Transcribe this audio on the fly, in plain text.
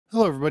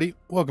Hello everybody,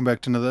 welcome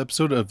back to another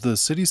episode of the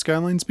City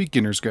Skylines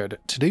Beginner's Guide.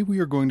 Today we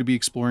are going to be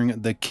exploring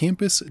the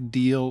Campus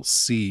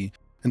DLC.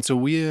 And so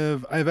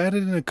I've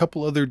added in a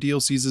couple other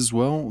DLCs as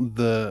well,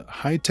 the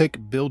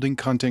High-Tech Building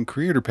Content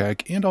Creator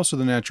Pack and also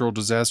the Natural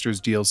Disasters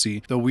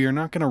DLC, though we are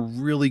not going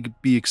to really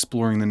be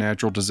exploring the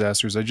natural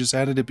disasters. I just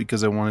added it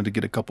because I wanted to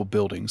get a couple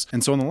buildings.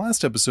 And so in the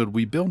last episode,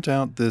 we built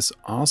out this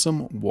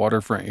awesome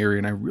waterfront area,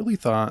 and I really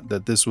thought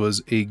that this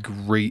was a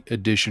great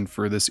addition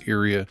for this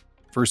area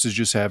versus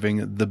just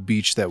having the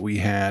beach that we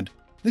had.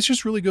 This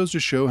just really goes to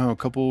show how a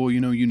couple,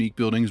 unique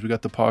buildings. We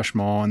got the Posh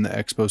Mall and the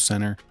Expo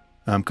Center,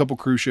 a couple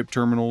cruise ship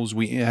terminals.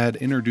 We had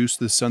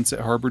introduced the Sunset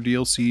Harbor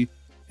DLC,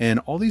 and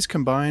all these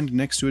combined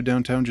next to a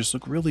downtown just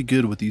look really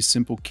good with these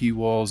simple key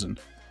walls and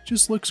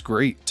just looks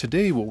great.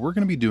 Today, what we're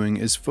going to be doing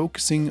is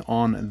focusing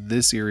on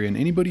this area, and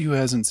anybody who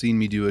hasn't seen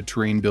me do a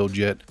terrain build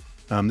yet,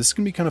 this is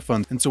going to be kind of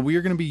fun. And so we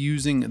are going to be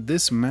using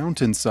this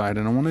mountainside,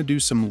 and I want to do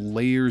some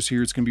layers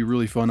here. It's going to be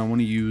really fun. I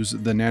want to use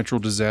the natural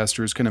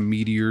disasters kind of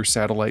meteor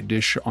satellite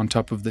dish on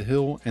top of the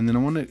hill. And then I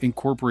want to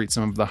incorporate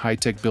some of the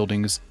high-tech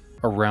buildings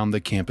around the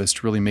campus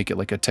to really make it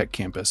like a tech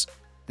campus.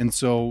 And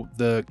so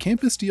the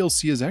campus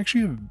DLC is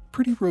actually a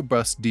pretty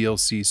robust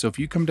DLC. So if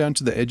you come down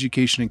to the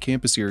education and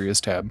campus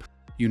areas tab,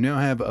 you now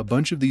have a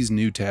bunch of these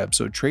new tabs.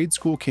 So trade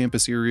school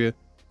campus area,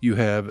 you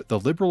have the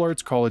liberal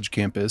arts college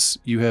campus,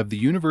 you have the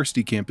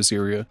university campus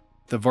area,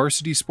 the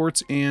varsity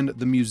sports, and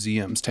the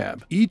museums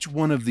tab. Each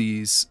one of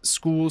these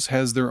schools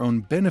has their own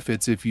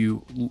benefits if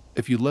you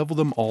level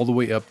them all the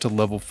way up to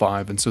level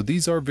 5. And so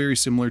these are very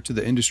similar to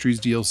the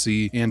industries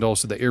DLC and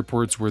also the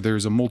airports, where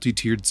there's a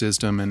multi-tiered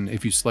system, and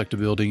if you select a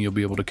building, you'll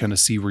be able to kind of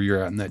see where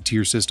you're at in that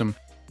tier system.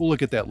 We'll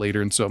look at that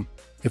later. And so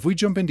if we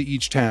jump into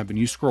each tab and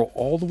you scroll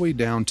all the way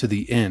down to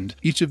the end,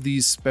 each of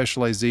these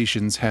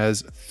specializations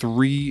has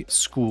 3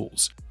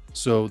 schools.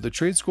 So the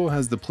trade school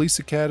has the police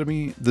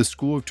academy, the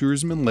School of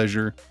Tourism and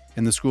Leisure,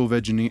 and the School of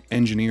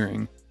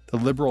Engineering. The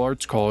liberal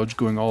arts college,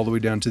 going all the way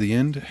down to the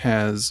end,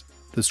 has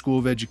the School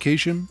of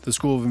Education, the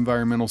School of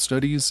Environmental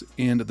Studies,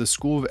 and the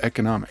School of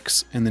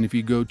Economics. And then if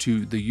you go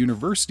to the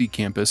university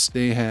campus,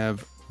 they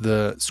have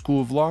the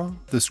School of Law,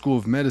 the School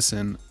of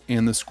Medicine,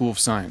 and the School of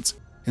Science.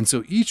 And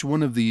so each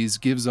one of these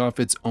gives off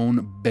its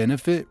own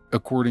benefit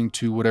according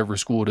to whatever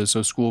school it is.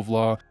 So School of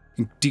Law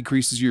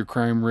decreases your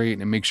crime rate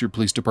and it makes your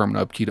police department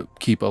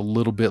upkeep a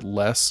little bit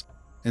less.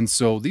 And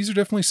so these are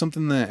definitely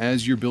something that,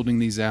 as you're building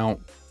these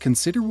out,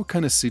 consider what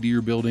kind of city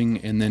you're building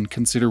and then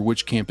consider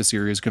which campus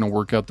area is going to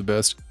work out the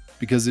best,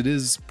 because it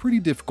is pretty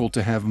difficult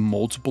to have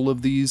multiple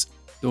of these.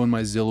 Though in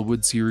my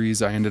Zillawood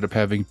series, I ended up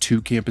having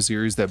 2 campus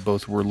areas that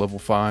both were level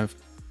 5.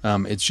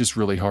 It's just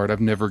really hard.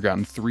 I've never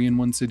gotten 3 in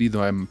one city,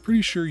 though I'm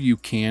pretty sure you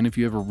can if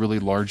you have a really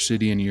large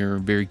city and you're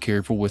very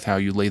careful with how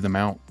you lay them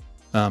out.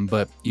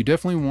 But you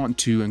definitely want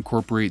to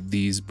incorporate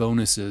these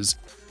bonuses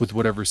with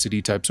whatever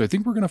city type. So I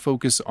think we're going to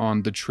focus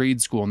on the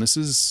trade school, and this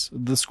is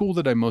the school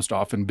that I most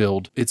often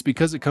build. It's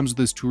because it comes with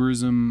this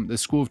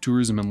School of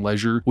Tourism and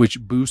Leisure,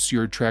 which boosts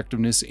your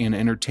attractiveness and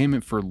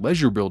entertainment for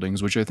leisure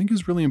buildings, which I think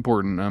is really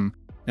important.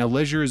 Now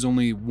leisure is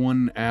only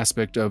one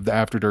aspect of the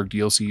After Dark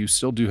DLC. You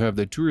still do have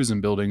the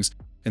tourism buildings,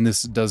 and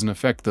this doesn't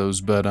affect those,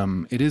 but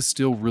it is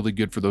still really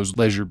good for those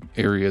leisure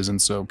areas.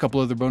 And so a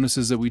couple other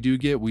bonuses that we do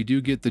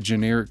get the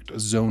generic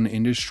zone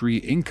industry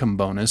income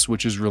bonus,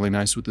 which is really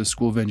nice with the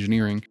School of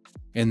Engineering.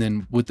 And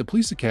then with the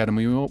police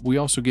academy, we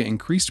also get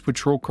increased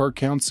patrol car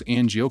counts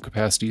and jail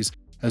capacities,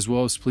 as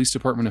well as police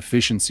department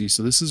efficiency.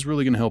 So this is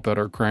really going to help out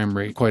our crime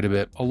rate quite a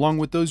bit. Along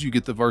with those, you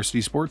get the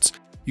varsity sports.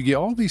 You get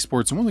all these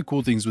sports, and one of the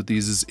cool things with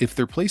these is if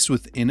they're placed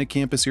within a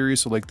campus area,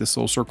 so like this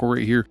little circle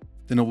right here,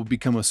 then it will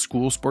become a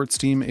school sports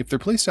team. If they're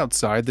placed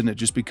outside, then it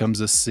just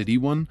becomes a city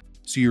one.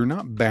 So you're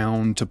not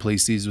bound to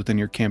place these within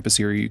your campus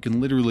area. You can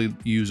literally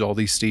use all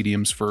these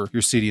stadiums for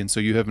your city. And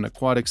so you have an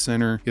aquatic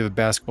center, you have a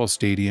basketball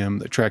stadium,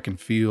 the track and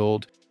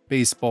field,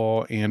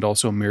 baseball, and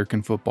also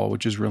American football,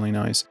 which is really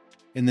nice.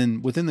 And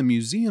then within the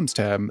museums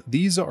tab,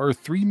 these are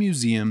 3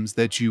 museums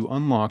that you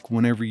unlock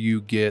whenever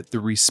you get the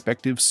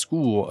respective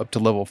school up to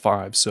level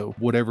 5. So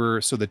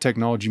the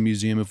technology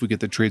museum, if we get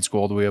the trade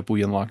school all the way up,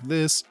 we unlock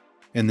this.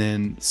 And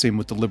then same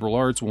with the liberal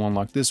arts, we'll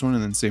unlock this one.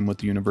 And then same with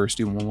the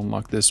university, we'll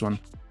unlock this one.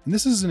 And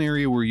this is an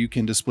area where you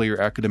can display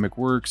your academic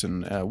works,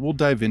 and we'll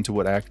dive into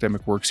what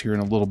academic works here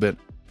in a little bit.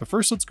 But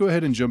first, let's go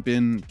ahead and jump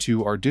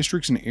into our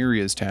districts and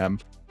areas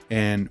tab.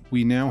 And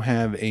we now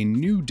have a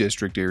new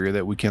district area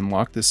that we can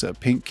lock, this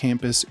pink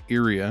campus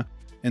area.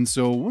 And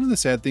so one of the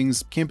sad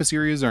things, campus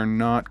areas are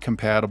not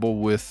compatible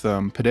with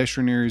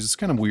pedestrian areas. It's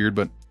kind of weird,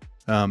 but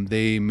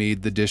they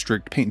made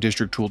the paint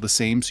district tool the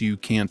same, so you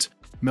can't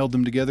meld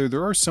them together.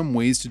 There are some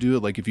ways to do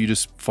it, like if you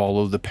just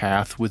follow the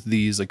path with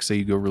these, like say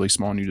you go really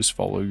small and you just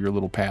follow your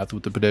little path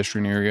with the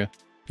pedestrian area,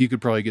 you could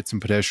probably get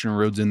some pedestrian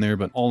roads in there,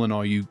 but all in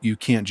all, you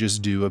can't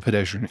just do a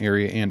pedestrian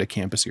area and a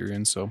campus area.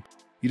 And so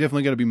you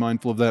definitely got to be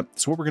mindful of that.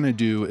 So what we're going to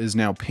do is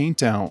now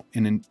paint out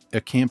in a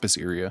campus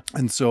area.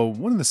 And so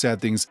one of the sad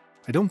things,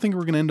 I don't think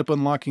we're going to end up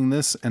unlocking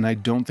this, and I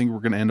don't think we're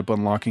going to end up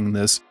unlocking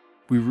this.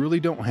 We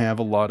really don't have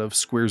a lot of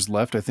squares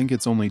left. I think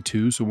it's only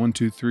 2. So 1,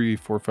 2, 3,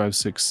 4, 5,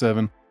 6,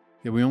 7.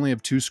 Yeah, we only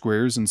have 2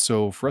 squares, and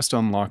so for us to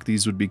unlock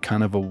these would be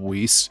kind of a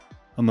waste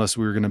unless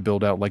we were going to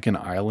build out like an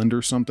island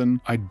or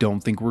something. I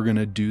don't think we're going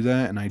to do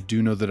that, and I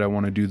do know that I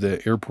want to do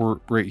the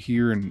airport right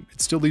here, and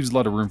it still leaves a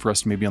lot of room for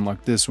us to maybe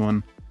unlock this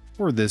one,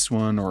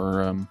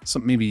 or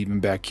some, maybe even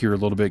back here a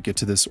little bit, get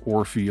to this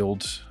ore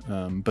field.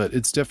 But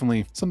it's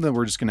definitely something that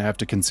we're just going to have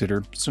to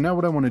consider. So now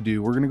what I want to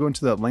do, we're going to go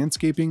into that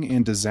landscaping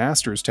and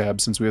disasters tab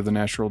since we have the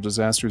natural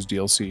disasters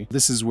DLC.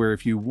 This is where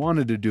if you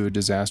wanted to do a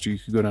disaster, you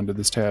could go down to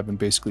this tab and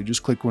basically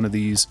just click one of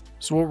these.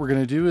 So what we're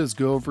going to do is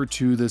go over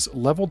to this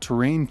level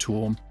terrain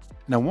tool,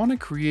 and I want to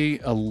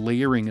create a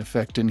layering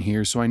effect in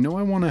here. So I know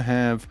I want to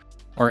have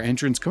our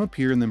entrance come up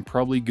here and then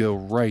probably go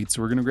right.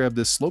 So we're going to grab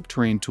this slope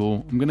terrain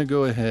tool. I'm going to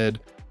go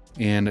ahead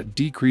and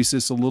decrease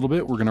this a little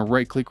bit. We're going to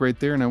right click right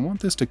there, and I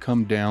want this to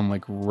come down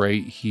like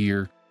right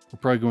here. We're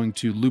probably going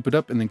to loop it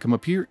up and then come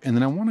up here, and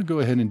then I want to go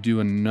ahead and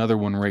do another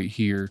one right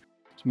here.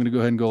 So I'm going to go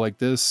ahead and go like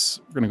this.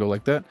 We're going to go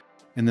like that,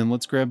 and then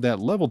let's grab that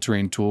level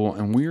terrain tool,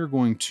 and we are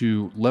going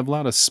to level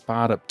out a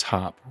spot up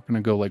top. We're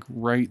going to go like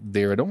right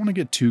there. I don't want to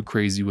get too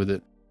crazy with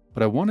it,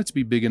 but I want it to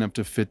be big enough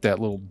to fit that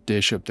little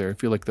dish up there. I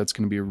feel like that's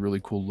going to be a really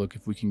cool look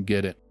if we can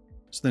get it.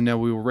 So then now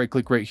we will right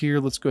click right here.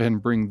 Let's go ahead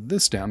and bring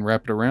this down,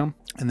 wrap it around.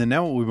 And then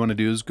now what we want to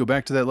do is go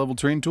back to that level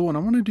terrain tool, and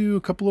I want to do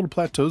a couple little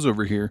plateaus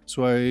over here.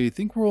 So I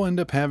think we'll end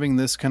up having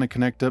this kind of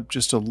connect up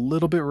just a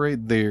little bit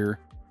right there,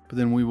 but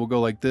then we will go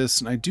like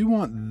this. And I do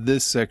want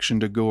this section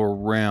to go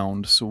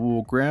around. So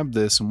we'll grab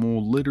this and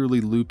we'll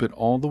literally loop it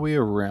all the way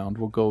around.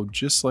 We'll go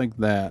just like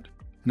that.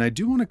 And I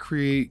do want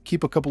to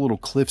keep a couple little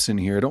cliffs in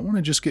here. I don't want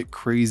to just get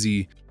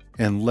crazy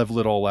and level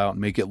it all out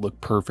and make it look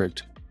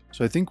perfect.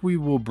 So I think we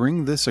will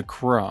bring this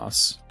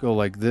across, go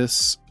like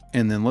this,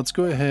 and then let's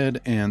go ahead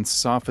and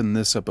soften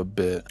this up a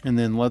bit. And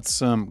then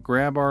let's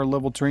grab our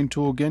level terrain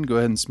tool again, go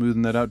ahead and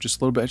smoothen that out just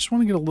a little bit. I just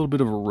want to get a little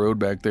bit of a road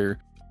back there.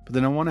 But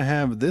then I want to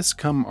have this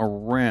come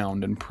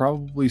around and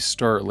probably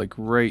start like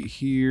right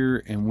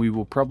here, and we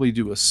will probably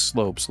do a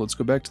slope. So let's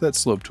go back to that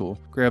slope tool,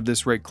 grab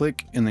this right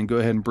click, and then go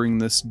ahead and bring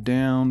this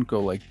down,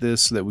 go like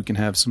this so that we can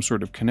have some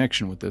sort of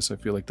connection with this. I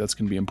feel like that's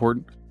going to be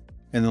important.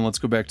 And then let's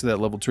go back to that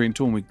level terrain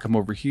tool, and we can come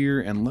over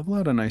here and level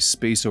out a nice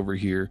space over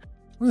here.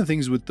 One of the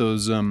things with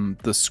those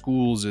the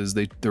schools is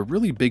they're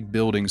really big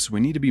buildings, so we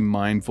need to be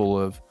mindful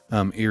of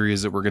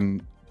areas that we're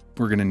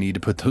gonna need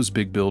to put those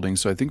big buildings.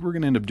 So I think we're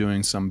gonna end up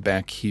doing some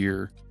back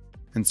here.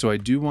 And so I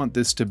do want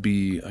this to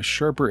be a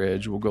sharper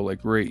edge. We'll go like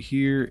right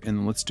here, and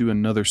then let's do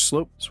another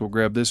slope. So we'll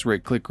grab this,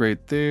 right click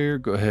right there,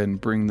 go ahead and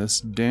bring this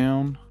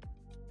down.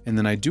 And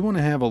then I do want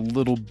to have a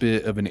little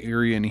bit of an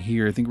area in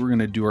here. I think we're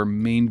gonna do our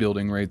main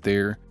building right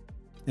there.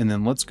 And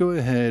then let's go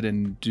ahead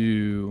and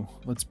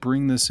let's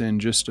bring this in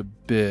just a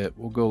bit.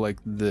 We'll go like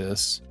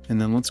this. And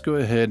then let's go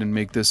ahead and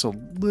make this a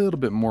little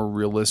bit more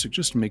realistic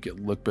just to make it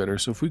look better.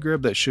 So if we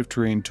grab that shift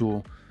terrain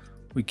tool,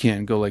 we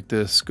can go like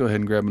this. Go ahead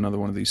and grab another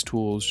one of these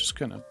tools, just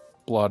kind of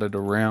blot it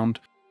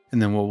around.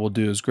 And then what we'll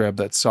do is grab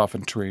that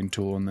soften terrain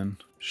tool and then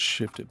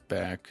shift it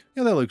back.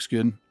 Yeah, that looks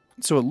good.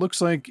 So it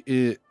looks like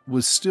it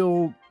was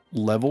still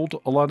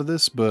leveled, a lot of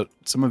this, but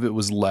some of it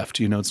was left.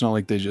 You know, it's not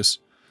like they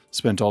just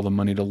spent all the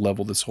money to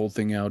level this whole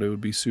thing out. It would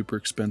be super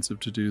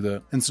expensive to do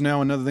that. And so now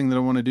another thing that I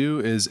want to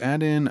do is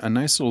add in a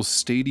nice little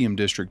stadium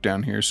district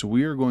down here. So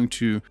we are going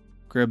to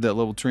grab that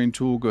level terrain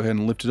tool, go ahead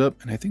and lift it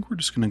up, and I think we're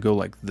just going to go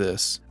like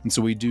this. And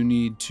so we do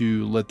need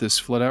to let this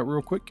flood out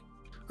real quick.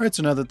 All right,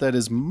 so now that that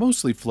is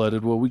mostly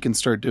flooded, what we can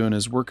start doing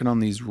is working on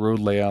these road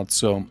layouts.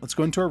 So let's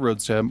go into our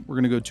roads tab. We're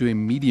going to go to a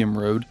medium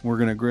road. We're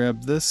going to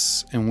grab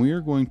this, and we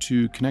are going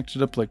to connect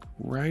it up like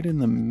right in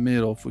the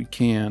middle if we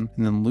can,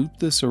 and then loop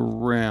this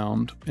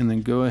around, and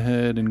then go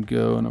ahead and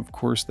go. And of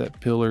course that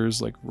pillar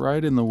is like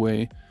right in the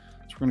way.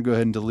 So we're going to go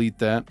ahead and delete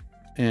that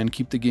and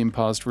keep the game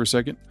paused for a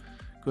second.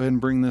 Go ahead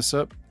and bring this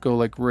up, go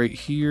like right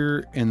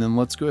here, and then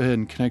let's go ahead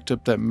and connect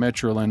up that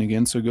metro line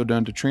again. So go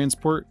down to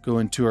transport, go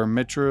into our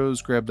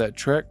metros, grab that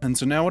track. And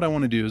so now what I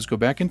want to do is go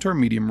back into our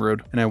medium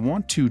road, and I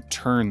want to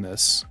turn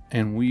this,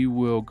 and we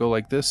will go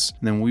like this,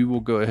 and then we will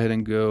go ahead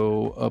and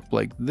go up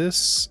like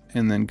this,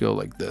 and then go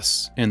like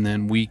this. And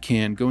then we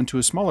can go into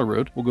a smaller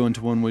road. We'll go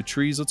into one with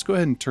trees. Let's go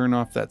ahead and turn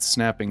off that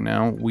snapping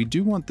now. We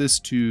do want this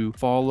to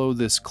follow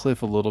this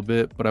cliff a little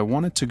bit, but I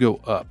want it to go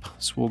up.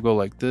 So we'll go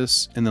like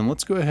this, and then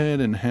let's go ahead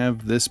and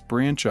have this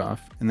branch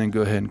off, and then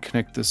go ahead and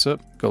connect this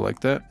up, go like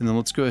that. And then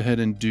let's go ahead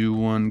and do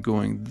one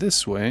going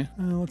this way.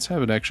 Let's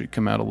have it actually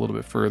come out a little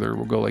bit further.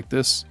 We'll go like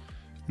this,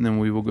 and then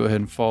we will go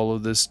ahead and follow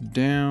this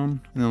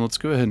down, and then let's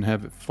go ahead and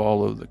have it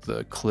follow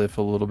the cliff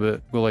a little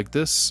bit. Go like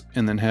this,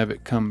 and then have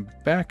it come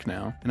back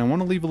now. And I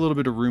want to leave a little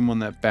bit of room on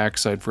that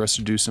backside for us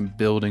to do some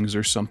buildings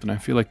or something. I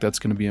feel like that's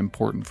going to be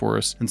important for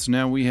us. And so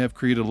now we have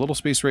created a little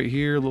space right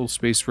here, a little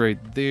space right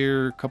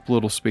there, a couple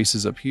little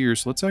spaces up here.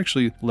 So let's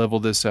actually level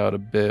this out a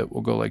bit.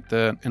 We'll go like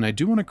that. And I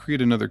do want to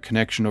create another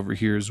connection over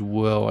here as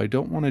well. I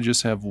don't want to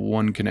just have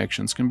one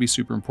connection. It's going to be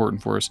super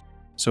important for us.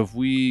 So if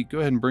we go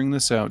ahead and bring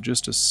this out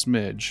just a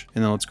smidge,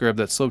 and then let's grab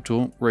that slope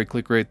tool, right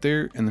click right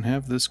there, and then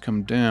have this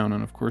come down.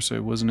 And of course I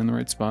wasn't in the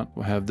right spot.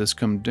 We'll have this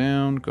come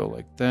down, go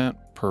like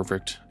that.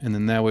 Perfect. And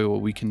then that way what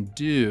we can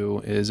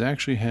do is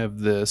actually have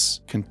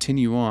this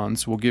continue on.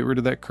 So we'll get rid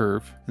of that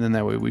curve, and then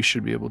that way we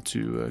should be able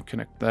to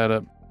connect that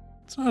up.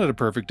 It's not at a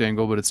perfect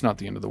angle, but it's not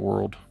the end of the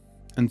world.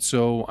 And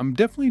so I'm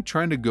definitely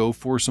trying to go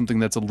for something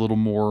that's a little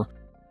more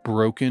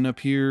broken up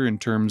here in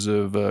terms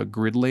of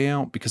grid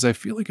layout, because I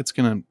feel like it's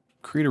going to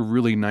create a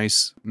really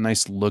nice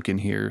look in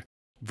here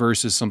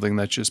versus something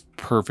that's just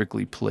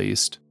perfectly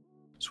placed.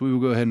 So we will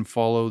go ahead and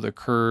follow the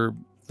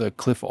curb, the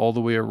cliff all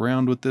the way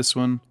around with this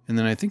one. And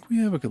then I think we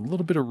have a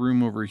little bit of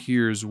room over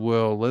here as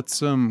well. Let's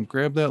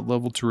grab that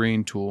level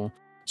terrain tool.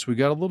 So we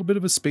got a little bit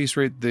of a space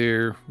right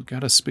there. We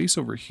got a space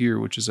over here,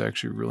 which is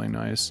actually really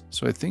nice.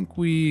 So I think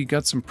we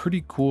got some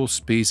pretty cool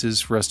spaces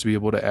for us to be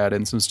able to add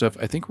in some stuff.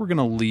 I think we're going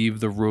to leave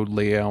the road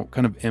layout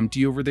kind of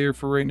empty over there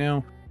for right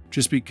now,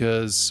 just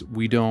because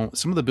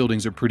some of the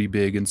buildings are pretty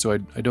big, and so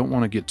I don't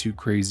want to get too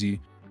crazy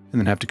and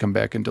then have to come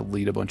back and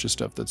delete a bunch of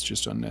stuff that's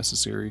just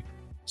unnecessary.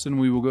 So then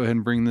we will go ahead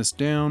and bring this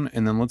down,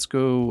 and then let's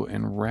go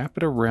and wrap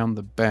it around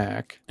the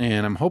back.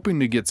 And I'm hoping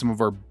to get some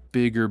of our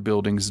bigger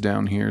buildings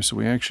down here, so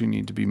we actually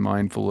need to be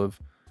mindful of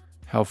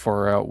how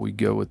far out we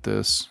go with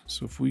this.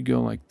 So if we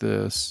go like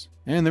this,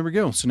 and there we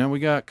go. So now we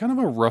got kind of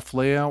a rough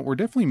layout. We're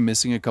definitely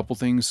missing a couple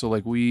things. So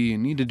like we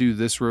need to do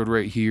this road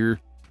right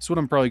here. So what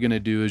I'm probably going to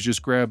do is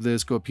just grab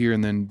this, go up here,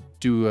 and then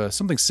do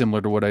something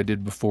similar to what I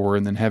did before,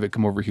 and then have it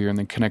come over here and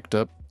then connect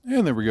up.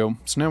 And there we go.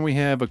 So now we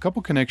have a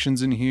couple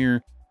connections in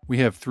here. We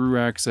have through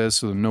access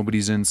so that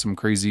nobody's in some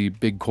crazy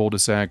big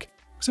cul-de-sac,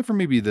 except for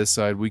maybe this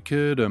side. We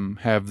could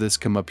have this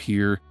come up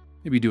here,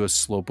 maybe do a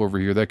slope over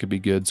here. That could be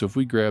good. So if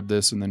we grab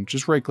this and then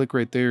just right click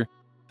right there,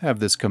 have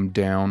this come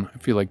down. I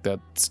feel like that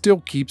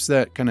still keeps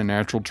that kind of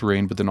natural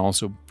terrain, but then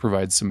also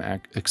provides some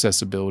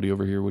accessibility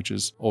over here, which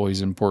is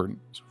always important.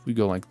 So if we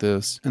go like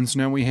this, and so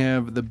now we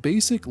have the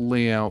basic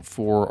layout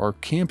for our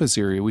campus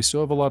area. We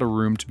still have a lot of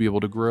room to be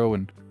able to grow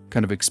and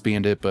kind of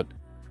expand it, but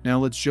now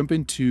let's jump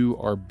into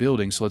our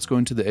building. So let's go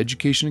into the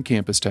Education and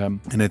Campus tab.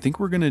 And I think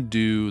we're going to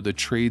do the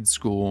trade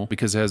school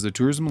because it has the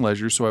tourism and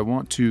leisure. So I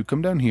want to come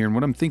down here, and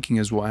what I'm thinking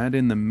is we'll add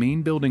in the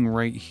main building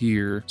right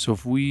here. So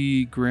if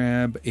we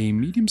grab a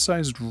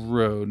medium-sized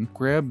road,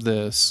 grab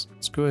this,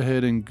 let's go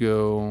ahead and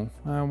go,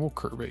 we'll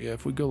curve it. Yeah,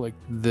 if we go like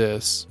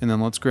this, and then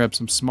let's grab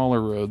some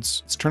smaller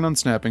roads. Let's turn on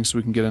snapping so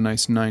we can get a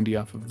nice 90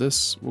 off of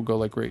this. We'll go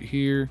like right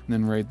here, and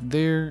then right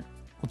there.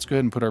 Let's go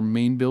ahead and put our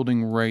main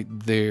building right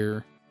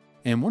there.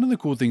 And one of the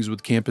cool things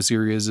with campus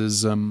areas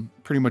is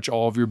pretty much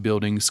all of your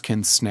buildings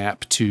can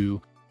snap to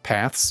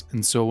paths.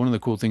 And so one of the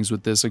cool things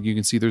with this, like you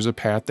can see there's a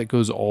path that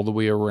goes all the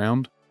way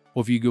around.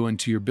 Well, if you go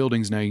into your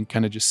buildings now, you can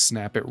kind of just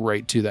snap it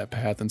right to that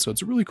path. And so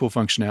it's a really cool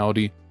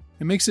functionality.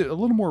 It makes it a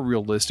little more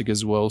realistic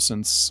as well,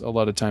 since a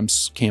lot of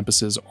times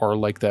campuses are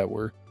like that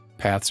where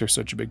paths are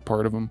such a big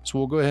part of them. So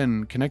we'll go ahead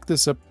and connect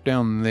this up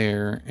down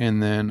there.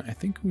 And then I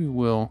think we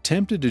will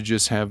tempted to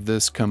just have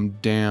this come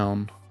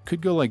down.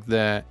 Could go like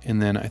that,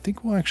 and then I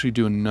think we'll actually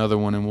do another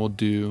one, and we'll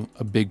do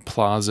a big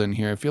plaza in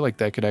here. I feel like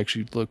that could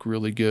actually look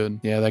really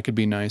good. Yeah, that could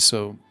be nice.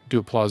 So do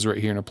a plaza right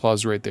here and a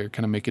plaza right there,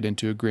 kind of make it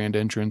into a grand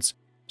entrance.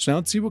 So now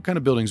let's see what kind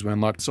of buildings we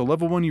unlocked. So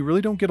level 1, you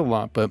really don't get a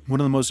lot, but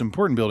one of the most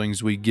important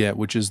buildings we get,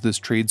 which is this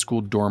trade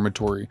school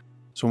dormitory.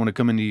 So I want to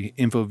come into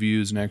info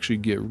views and actually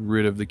get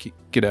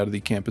out of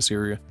the campus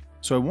area.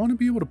 So I want to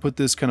be able to put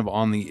this kind of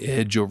on the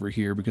edge over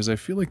here, because I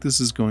feel like this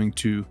is going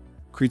to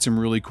create some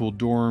really cool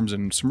dorms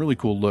and some really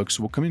cool looks.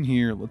 So we'll come in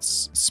here,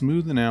 let's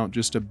smoothen out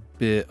just a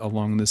bit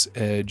along this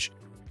edge.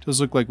 It does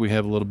look like we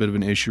have a little bit of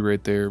an issue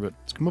right there, but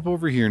let's come up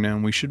over here now,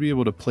 and we should be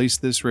able to place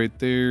this right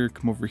there.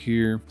 Come over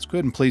here. Let's go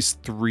ahead and place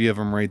 3 of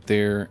them right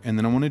there. And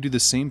then I want to do the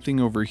same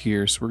thing over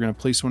here. So we're going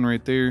to place one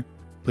right there,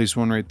 place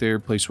one right there,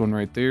 place one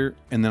right there.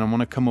 And then I want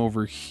to come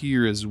over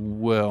here as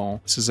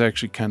well. This is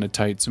actually kind of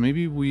tight. So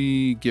maybe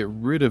we get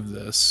rid of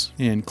this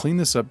and clean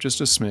this up just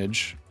a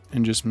smidge,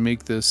 and just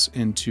make this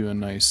into a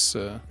nice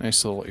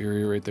little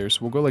area right there.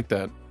 So we'll go like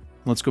that.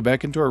 Let's go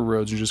back into our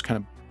roads and just kind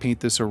of paint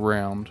this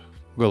around.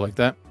 We'll go like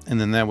that. And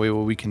then that way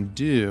what we can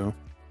do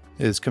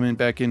is come in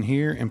back in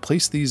here and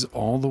place these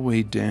all the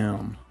way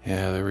down.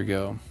 Yeah, there we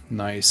go.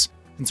 Nice.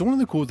 And so one of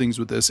the cool things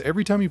with this,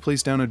 every time you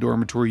place down a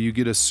dormitory, you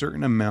get a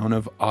certain amount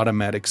of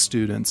automatic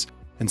students.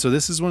 And so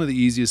this is one of the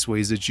easiest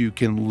ways that you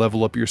can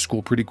level up your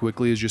school pretty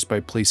quickly, is just by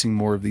placing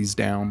more of these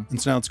down.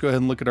 And so now let's go ahead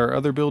and look at our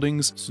other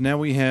buildings. So now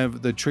we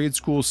have the trade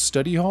school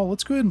study hall.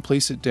 Let's go ahead and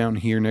place it down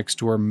here next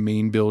to our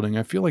main building.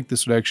 I feel like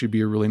this would actually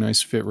be a really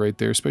nice fit right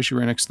there, especially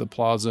right next to the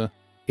plaza.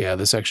 Yeah,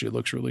 this actually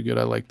looks really good.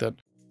 I like that,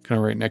 kind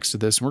of right next to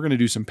this. And we're going to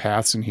do some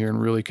paths in here and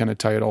really kind of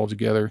tie it all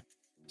together.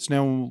 So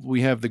now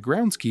we have the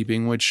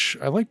groundskeeping, which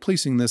I like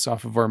placing this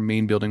off of our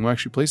main building. We'll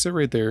actually place it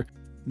right there.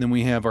 Then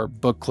we have our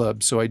book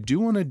club. So I do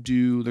want to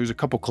do, there's a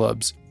couple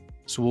clubs.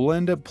 So we'll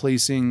end up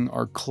placing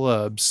our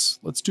clubs.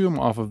 Let's do them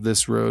off of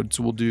this road.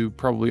 So we'll do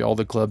probably all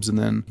the clubs and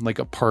then like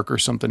a park or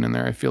something in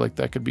there. I feel like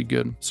that could be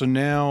good. So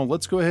now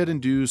let's go ahead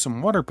and do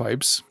some water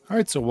pipes. All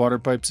right, so water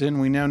pipes in.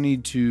 We now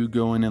need to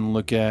go in and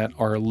look at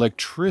our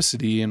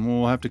electricity, and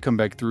we'll have to come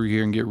back through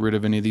here and get rid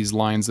of any of these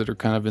lines that are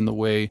kind of in the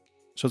way.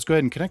 So let's go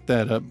ahead and connect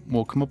that up.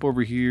 We'll come up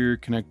over here,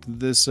 connect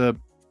this up.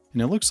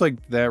 And it looks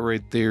like that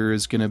right there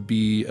is going to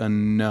be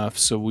enough.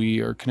 So we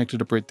are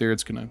connected up right there.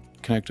 It's going to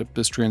connect up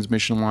this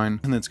transmission line,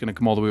 and then it's going to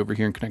come all the way over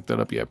here and connect that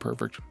up. Yeah,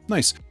 perfect.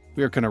 Nice.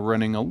 We are kind of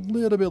running a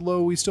little bit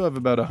low. We still have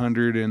about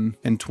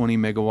 120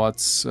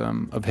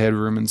 megawatts of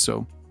headroom, and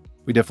so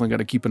we definitely got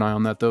to keep an eye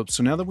on that though.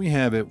 So now that we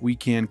have it, we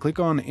can click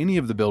on any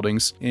of the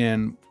buildings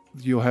and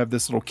you'll have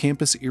this little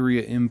campus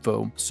area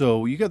info.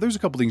 So there's a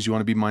couple things you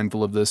want to be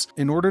mindful of this.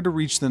 In order to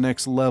reach the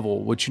next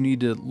level, what you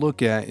need to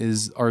look at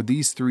are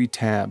these 3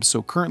 tabs.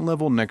 So current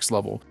level, next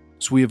level.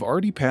 So we have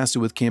already passed it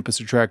with campus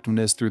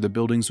attractiveness through the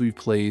buildings we've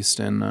placed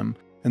and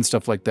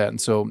stuff like that. And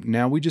so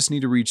now we just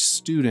need to reach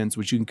students,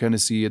 which you can kind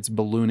of see it's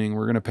ballooning.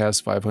 We're going to pass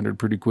 500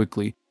 pretty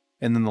quickly.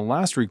 And then the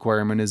last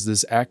requirement is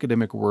this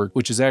academic work,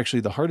 which is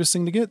actually the hardest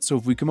thing to get. So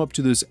if we come up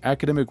to this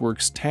academic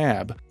works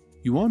tab,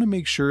 you want to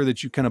make sure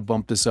that you kind of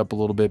bump this up a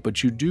little bit,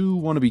 but you do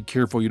want to be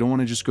careful. You don't want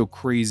to just go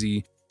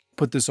crazy,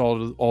 put this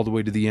all the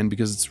way to the end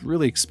because it's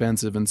really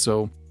expensive. And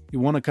so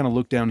you want to kind of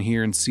look down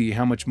here and see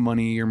how much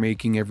money you're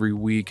making every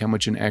week, how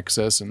much in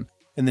excess, and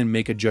then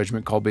make a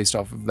judgment call based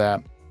off of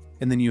that.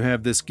 And then you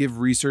have this give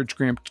research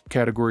grant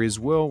category as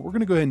well. We're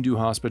going to go ahead and do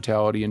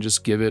hospitality and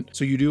just give it.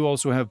 So you do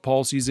also have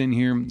policies in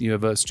here. You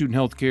have a student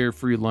healthcare,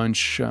 free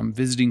lunch,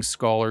 visiting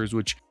scholars,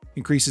 which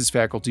increases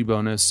faculty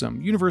bonus,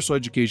 universal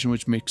education,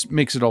 which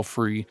makes it all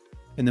free.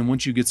 And then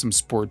once you get some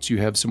sports, you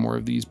have some more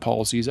of these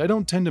policies. I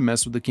don't tend to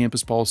mess with the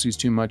campus policies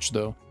too much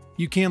though.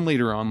 You can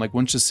later on, like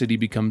once the city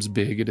becomes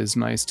big, it is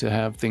nice to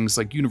have things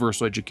like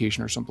universal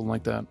education or something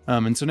like that.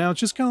 And so now it's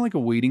just kind of like a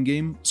waiting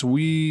game. So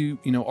we,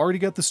 already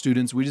got the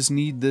students. We just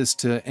need this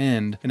to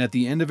end. And at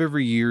the end of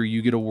every year,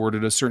 you get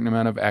awarded a certain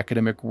amount of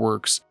academic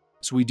works.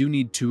 So we do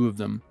need 2 of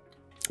them.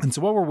 And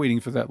so while we're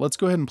waiting for that, let's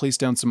go ahead and place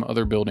down some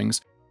other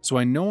buildings. So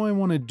I know I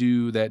want to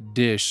do that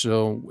dish.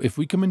 So if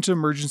we come into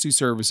emergency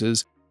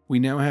services, we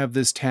now have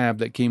this tab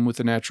that came with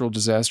the natural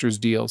disasters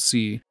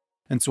DLC.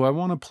 And so I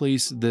want to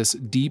place this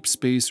deep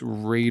space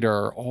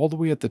radar all the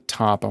way at the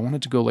top. I want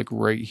it to go like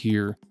right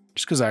here,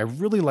 just because I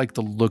really like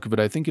the look of it.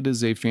 I think it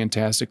is a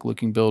fantastic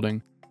looking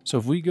building. So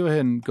if we go ahead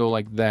and go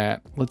like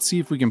that, let's see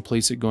if we can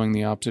place it going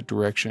the opposite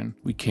direction.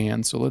 We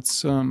can. So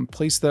let's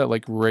place that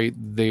like right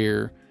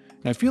there.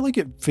 And I feel like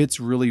it fits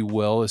really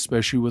well,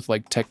 especially with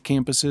like tech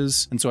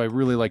campuses. And so I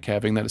really like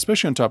having that,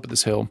 especially on top of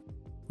this hill.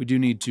 We do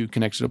need to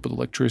connect it up with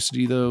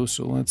electricity though.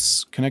 So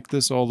let's connect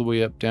this all the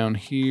way up down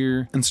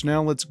here. And so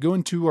now let's go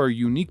into our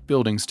unique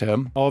buildings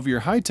tab. All of your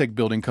high-tech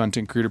building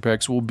content creator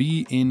packs will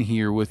be in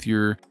here with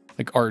your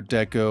like Art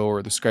Deco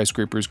or the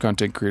skyscrapers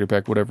content creator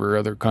pack, whatever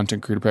other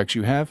content creator packs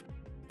you have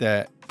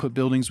that put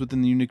buildings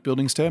within the unique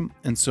buildings tab.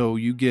 And so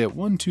you get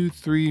 1, 2,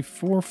 3,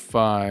 4,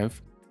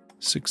 5,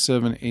 6,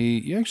 7,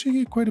 8. You actually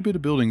get quite a bit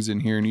of buildings in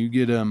here, and you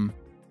get a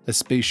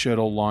space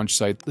shuttle launch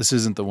site. This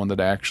isn't the one that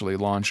actually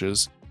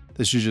launches.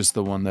 This is just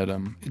the one that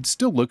it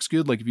still looks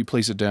good. Like if you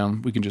place it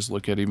down, we can just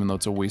look at it, even though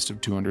it's a waste of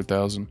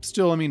 200,000.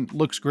 Still, I mean,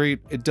 looks great.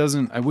 It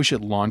doesn't, I wish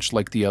it launched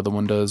like the other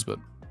one does, but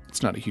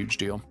it's not a huge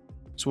deal.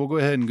 So we'll go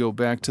ahead and go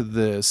back to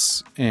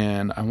this,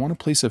 and I want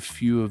to place a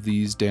few of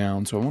these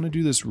down. So I want to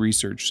do this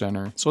research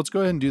center. So let's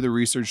go ahead and do the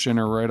research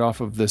center right off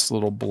of this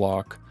little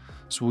block.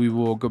 So we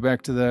will go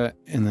back to that,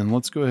 and then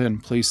let's go ahead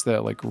and place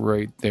that like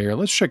right there.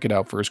 Let's check it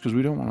out first, because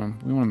we want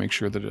to make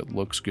sure that it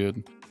looks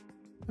good.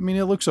 I mean,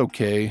 it looks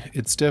okay.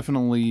 It's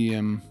definitely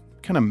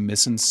kind of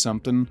missing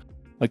something.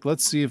 Like,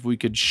 let's see if we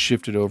could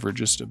shift it over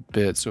just a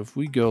bit. So if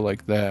we go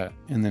like that,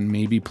 and then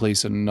maybe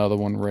place another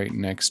one right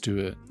next to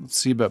it. Let's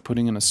see about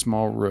putting in a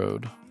small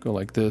road. Go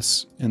like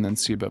this, and then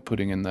see about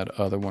putting in that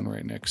other one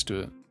right next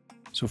to it.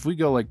 So if we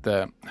go like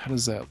that, how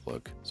does that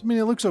look? So, I mean,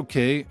 it looks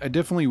okay. I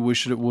definitely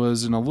wish it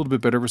was in a little bit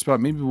better of a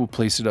spot. Maybe we'll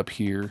place it up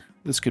here.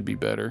 This could be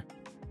better.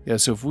 Yeah,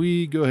 so if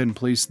we go ahead and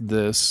place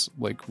this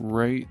like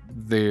right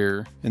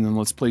there, and then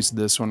let's place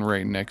this one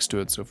right next to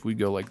it. So if we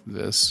go like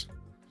this,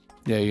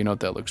 yeah, you know what,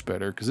 that looks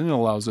better, because then it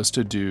allows us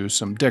to do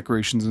some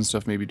decorations and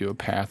stuff, maybe do a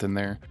path in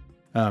there.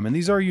 And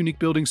these are unique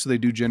buildings, so they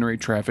do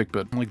generate traffic,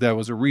 but like that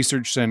was a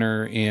research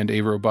center and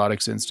a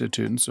robotics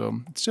institute, and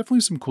so it's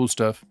definitely some cool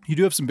stuff. You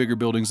do have some bigger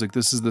buildings, like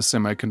this is the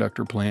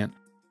semiconductor plant.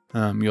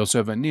 You also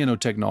have a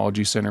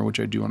nanotechnology center, which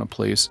I do want to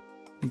place.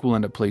 I think we'll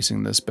end up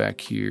placing this back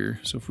here.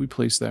 So if we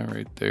place that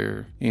right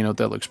there, you know,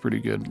 that looks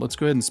pretty good. Let's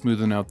go ahead and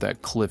smoothen out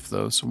that cliff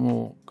though. So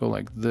we'll go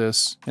like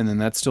this, and then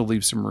that still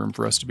leaves some room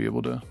for us to be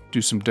able to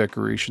do some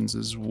decorations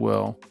as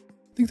well.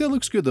 I think that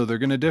looks good though. They're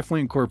going to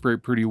definitely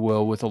incorporate pretty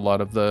well with a lot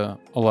of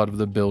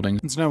the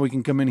buildings. And so now we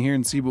can come in here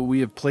and see what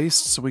we have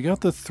placed. So we got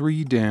the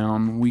 3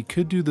 down. We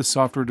could do the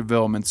software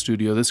development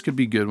studio. This could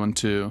be a good one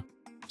too.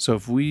 So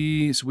if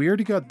we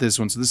already got this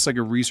one. So this is like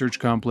a research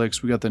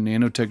complex. We got the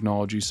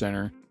nanotechnology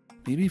center.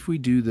 Maybe if we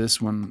do this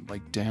one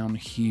like down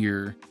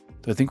here,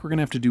 I think we're going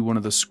to have to do one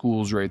of the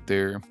schools right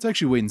there. Let's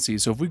actually wait and see.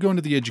 So if we go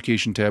into the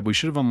education tab, we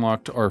should have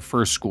unlocked our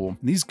first school.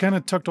 These kind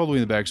of tucked all the way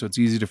in the back, so it's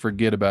easy to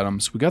forget about them.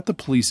 So we got the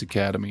police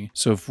academy.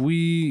 So if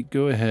we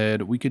go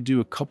ahead, we could do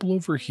a couple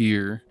over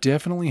here.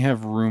 Definitely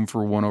have room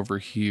for one over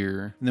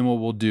here. And then what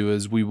we'll do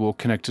is we will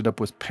connect it up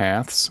with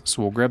paths.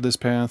 So we'll grab this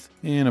path.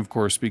 And of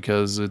course,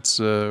 because it's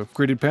a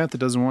graded path, it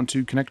doesn't want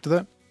to connect to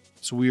that.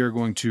 So we are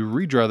going to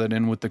redraw that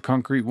in with the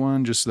concrete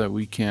one just so that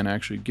we can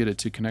actually get it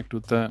to connect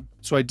with that.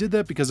 So I did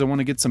that because I want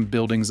to get some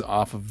buildings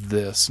off of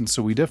this. And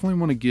so we definitely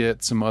want to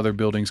get some other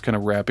buildings kind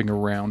of wrapping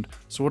around.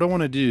 So what I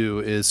want to do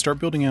is start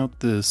building out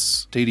this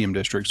stadium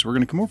district. So we're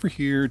going to come over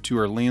here to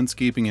our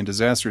landscaping and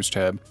disasters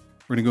tab.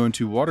 We're going to go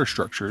into water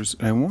structures,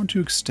 and I want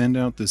to extend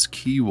out this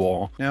key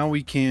wall. Now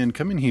we can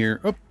come in here.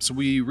 Oh, so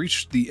we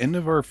reached the end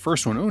of our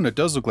first one. Oh, and it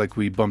does look like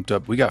we bumped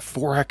up. We got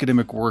 4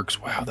 academic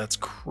works. Wow, that's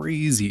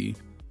crazy.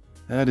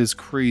 That is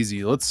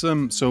crazy. Let's,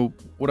 so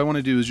what I want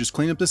to do is just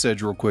clean up this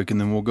edge real quick,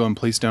 and then we'll go and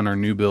place down our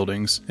new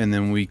buildings, and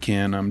then we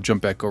can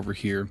jump back over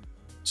here.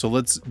 So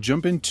let's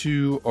jump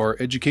into our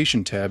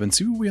education tab and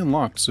see what we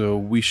unlocked. So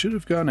we should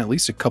have gotten at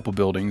least a couple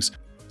buildings.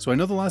 So I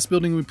know the last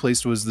building we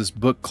placed was this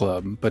book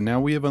club, but now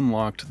we have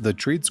unlocked the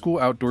trade school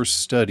outdoor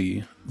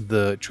study,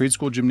 the trade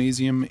school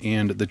gymnasium,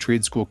 and the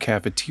trade school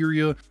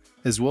cafeteria,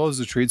 as well as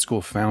the trade school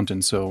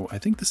fountain. So I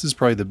think this is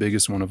probably the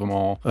biggest one of them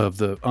all of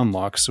the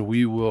unlocks. So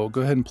we will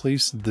go ahead and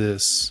place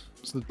this.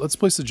 So let's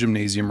place the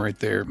gymnasium right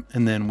there.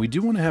 And then we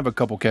do want to have a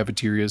couple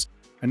cafeterias.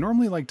 I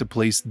normally like to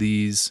place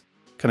these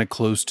kind of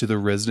close to the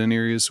resident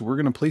areas. So we're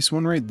going to place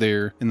one right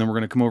there. And then we're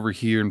going to come over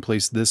here and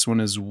place this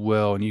one as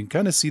well. And you can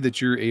kind of see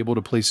that you're able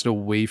to place it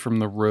away from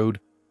the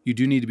road. You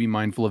do need to be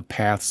mindful of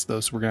paths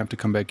though. So we're going to have to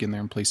come back in there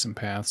and place some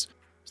paths.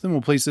 So then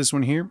we'll place this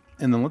one here.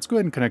 And then let's go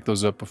ahead and connect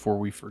those up before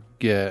we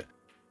forget.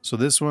 So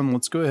this one,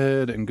 let's go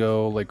ahead and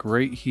go like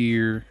right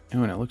here.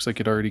 Oh, and it looks like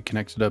it already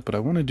connected up, but I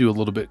want to do a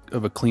little bit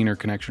of a cleaner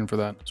connection for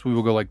that. So we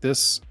will go like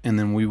this, and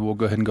then we will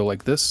go ahead and go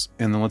like this.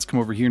 And then let's come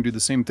over here and do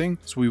the same thing.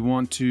 So we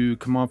want to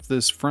come off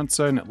this front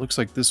side, and it looks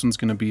like this one's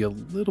going to be a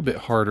little bit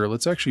harder.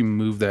 Let's actually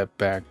move that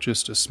back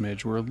just a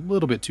smidge. We're a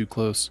little bit too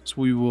close. So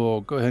we will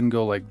go ahead and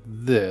go like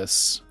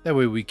this. That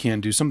way we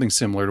can do something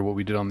similar to what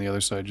we did on the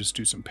other side. Just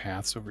do some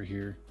paths over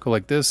here. Go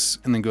like this,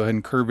 and then go ahead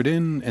and curve it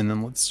in. And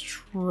then let's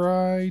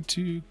try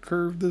to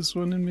curve this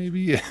one in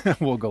maybe.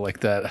 We'll go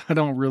like that. I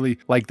don't really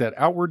like that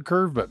outward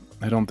curve, but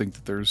I don't think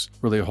that there's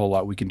really a whole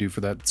lot we can do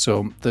for that.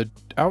 So the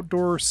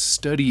outdoor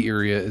study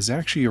area is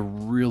actually a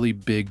really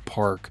big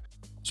park.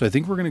 So I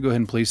think we're going to go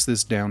ahead and place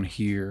this down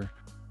here.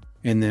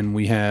 And then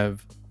we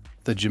have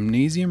the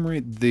gymnasium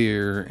right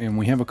there, and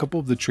we have a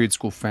couple of the trade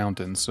school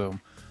fountains. So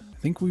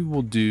I think we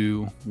will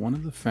do one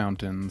of the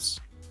fountains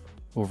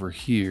over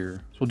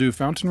here. So we'll do a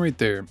fountain right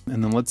there,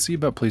 and then let's see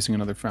about placing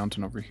another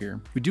fountain over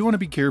here. We do want to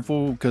be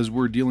careful because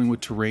we're dealing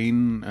with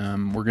terrain.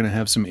 We're going to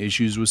have some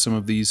issues with some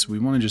of these, so we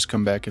want to just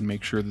come back and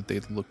make sure that they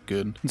look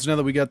good. And so now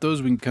that we got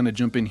those, we can kind of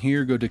jump in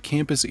here, go to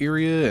campus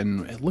area,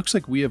 and it looks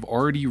like we have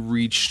already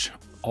reached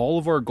all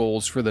of our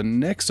goals for the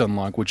next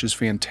unlock, which is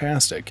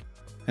fantastic.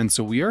 And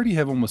so we already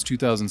have almost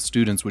 2,000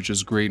 students, which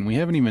is great, and we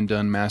haven't even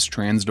done mass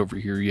transit over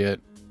here yet.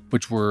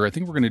 Which I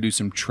think we're going to do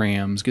some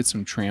trams, get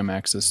some tram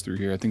access through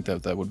here. I think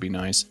that would be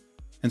nice.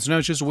 And so now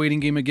it's just a waiting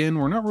game again.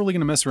 We're not really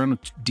going to mess around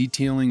with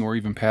detailing or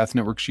even path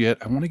networks yet.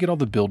 I want to get all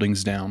the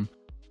buildings down.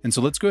 And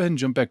so let's go ahead and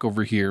jump back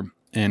over here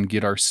and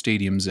get our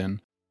stadiums in.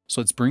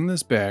 So let's bring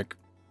this back,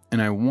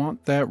 and I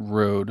want that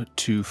road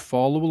to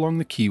follow along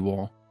the key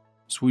wall.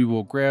 So we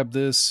will grab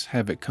this,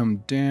 have it come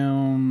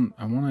down.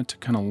 I want it to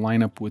kind of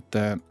line up with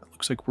that. It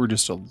looks like we're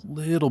just a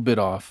little bit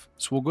off.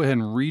 So we'll go ahead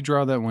and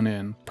redraw that one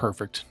in.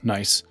 Perfect.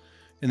 Nice.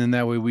 And then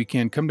that way we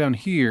can come down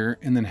here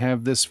and then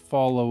have this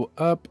follow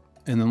up.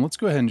 And then let's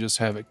go ahead and just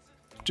have it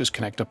just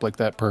connect up like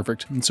that.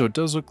 Perfect. And so it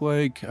does look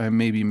like I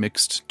maybe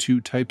mixed 2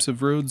 types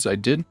of roads. I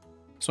did.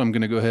 So I'm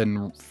going to go ahead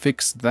and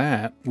fix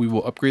that. We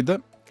will upgrade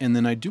that. And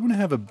then I do want to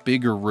have a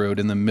bigger road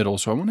in the middle.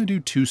 So I want to do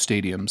 2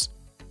 stadiums.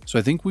 So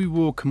I think we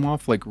will come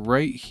off like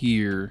right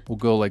here. We'll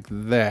go like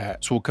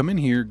that. So we'll come in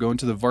here, go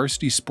into the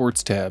varsity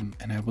sports tab,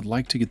 and I would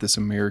like to get this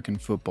American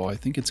football. I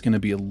think it's going to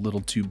be a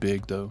little too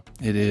big though.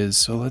 It is.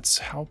 So let's,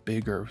 how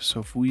big are, so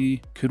if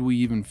we, could we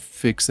even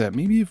fix that?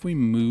 Maybe if we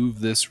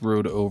move this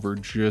road over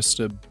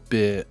just a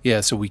bit. Yeah,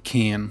 so we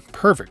can.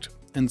 Perfect.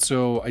 And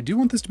so I do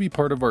want this to be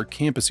part of our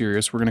campus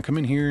area. So we're going to come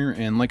in here,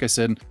 and like I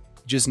said,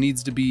 just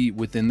needs to be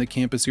within the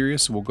campus area,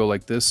 so we'll go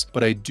like this.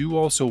 But I do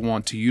also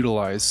want to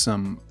utilize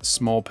some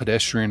small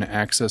pedestrian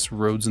access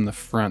roads in the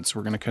front, so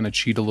we're going to kind of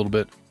cheat a little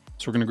bit.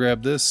 So we're going to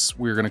grab this,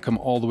 we're going to come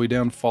all the way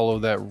down, follow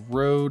that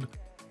road,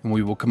 and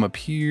we will come up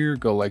here,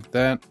 go like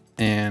that,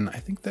 and I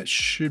think that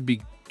should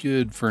be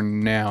good for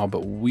now,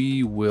 but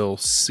we will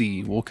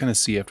see. We'll kind of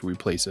see after we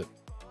place it.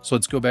 So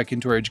let's go back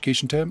into our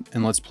education tab,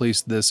 and let's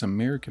place this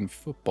American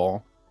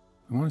football.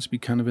 I want it to be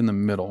kind of in the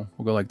middle.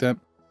 We'll go like that.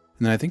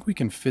 And then I think we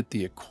can fit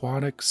the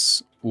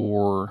aquatics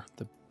or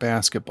the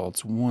basketball.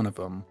 It's one of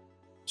them.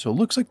 So it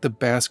looks like the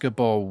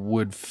basketball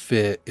would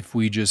fit if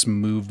we just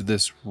moved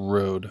this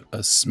road a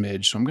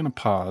smidge. So I'm going to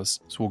pause.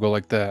 So we'll go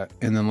like that.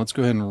 And then let's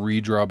go ahead and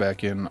redraw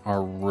back in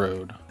our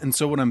road. And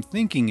so what I'm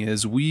thinking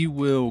is we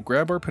will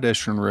grab our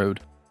pedestrian road,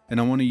 and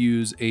I want to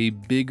use a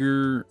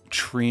bigger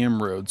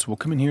tram road. So we'll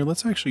come in here.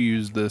 Let's actually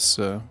use this.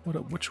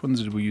 Which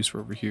ones did we use for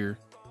over here?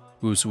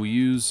 Ooh, so we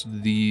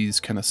used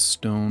these kind of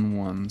stone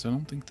ones. I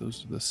don't think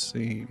those are the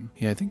same.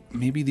 Yeah, I think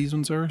maybe these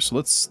ones are. So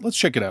let's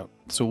check it out.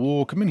 So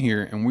we'll come in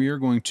here and we are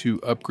going to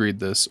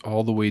upgrade this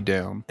all the way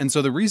down. And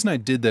so the reason I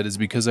did that is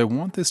because I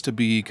want this to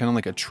be kind of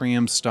like a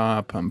tram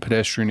stop,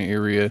 pedestrian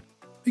area,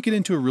 make it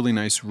into a really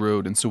nice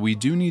road. And so we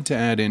do need to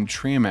add in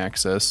tram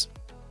access.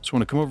 So I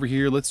want to come over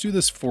here. Let's do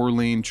this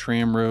 4-lane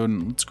tram road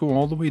and let's go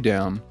all the way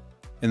down.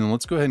 And then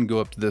let's go ahead and go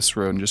up to this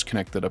road and just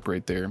connect that up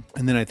right there.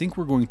 And then I think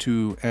we're going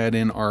to add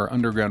in our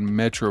underground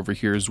metro over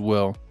here as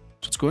well.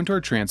 So let's go into our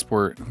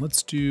transport.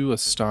 Let's do a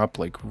stop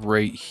like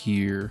right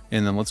here.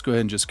 And then let's go ahead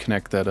and just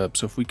connect that up.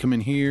 So if we come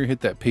in here, hit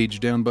that page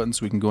down button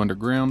so we can go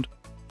underground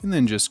and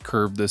then just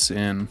curve this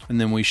in. And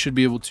then we should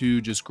be able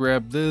to just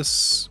grab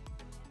this,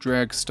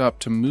 drag stop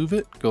to move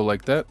it, go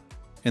like that.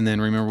 And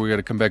then remember, we got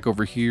to come back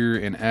over here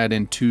and add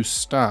in 2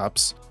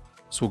 stops.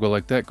 So we'll go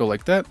like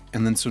that.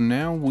 And then so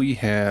now we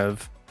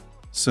have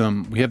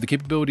the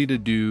capability to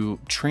do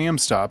tram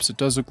stops. It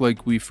does look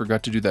like we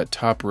forgot to do that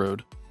top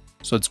road.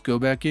 So let's go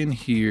back in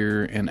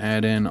here and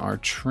add in our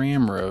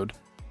tram road.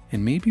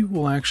 And maybe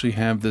we'll actually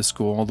have this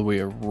go all the way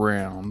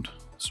around.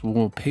 So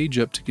we'll page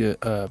up to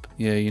get up.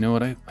 Yeah, you know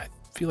what? I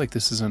feel like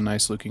this is a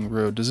nice looking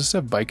road. Does this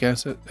have bike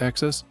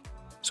access?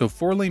 So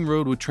 4-lane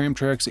road with tram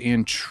tracks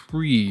and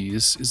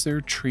trees. Is there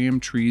tram,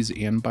 trees,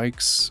 and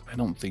bikes? I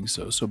don't think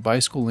so. So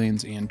bicycle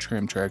lanes and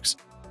tram tracks.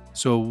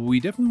 So we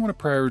definitely want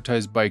to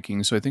prioritize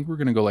biking. So I think we're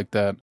going to go like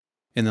that.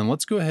 And then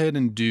let's go ahead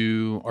and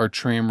do our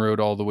tram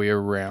road all the way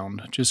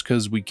around just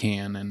because we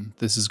can. And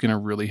this is going to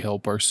really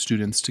help our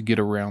students to get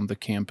around the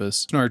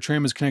campus. So our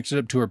tram is connected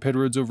up to our ped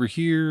roads over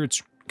here.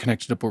 It's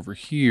connected up over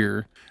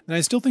here. And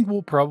I still think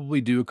we'll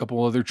probably do a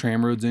couple other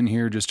tram roads in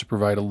here just to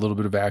provide a little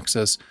bit of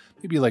access.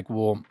 Maybe like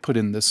we'll put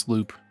in this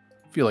loop.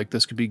 I feel like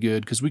this could be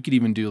good because we could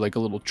even do like a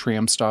little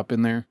tram stop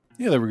in there.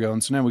 Yeah, there we go.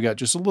 And so now we got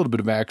just a little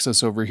bit of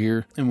access over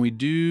here. And we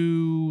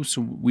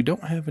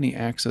don't have any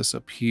access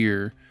up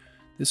here.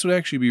 This would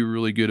actually be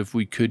really good if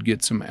we could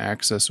get some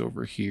access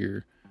over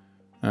here.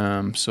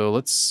 So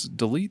let's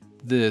delete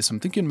this. I'm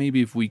thinking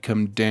maybe if we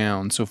come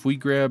down. So if we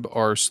grab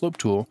our slope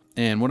tool,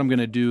 and what I'm going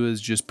to do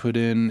is just put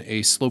in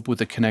a slope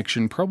with a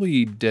connection,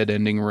 probably dead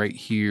ending right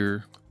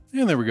here.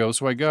 And there we go.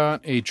 So I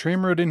got a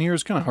tram road in here.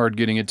 It's kind of hard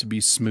getting it to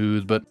be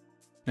smooth, but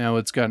now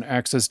it's got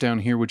access down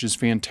here, which is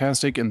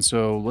fantastic. And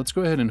so let's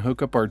go ahead and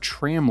hook up our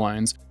tram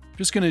lines. I'm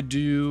just going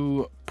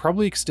to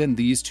probably extend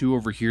these 2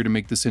 over here to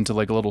make this into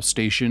like a little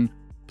station.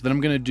 But then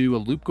I'm going to do a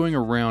loop going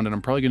around, and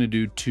I'm probably going to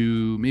do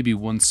 2, maybe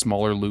 1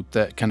 smaller loop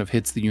that kind of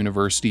hits the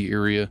university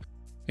area.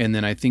 And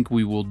then I think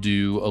we will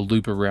do a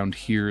loop around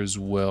here as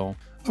well.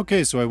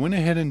 Okay, so I went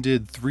ahead and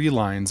did 3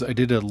 lines. I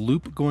did a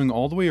loop going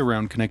all the way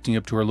around, connecting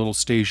up to our little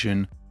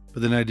station.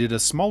 But then I did a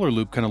smaller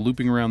loop, kind of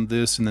looping around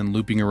this and then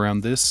looping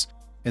around this.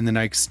 And then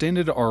I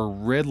extended our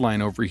red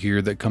line over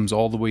here that comes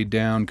all the way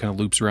down, kind of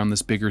loops around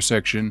this bigger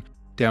section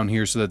down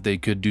here so that they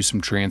could do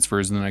some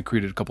transfers. And then I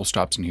created a couple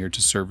stops in here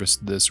to service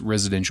this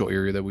residential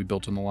area that we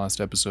built in the last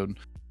episode.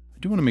 I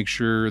do want to make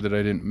sure that I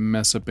didn't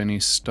mess up any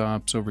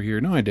stops over here.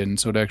 No, I didn't.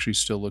 So it actually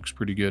still looks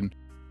pretty good.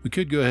 We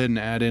could go ahead and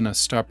add in a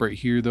stop right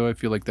here, though. I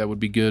feel like that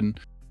would be good.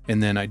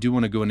 And then I do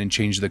want to go in and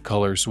change the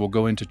color. So we'll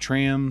go into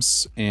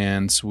trams,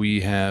 and so we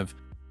have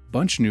a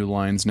bunch of new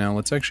lines now.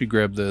 Let's actually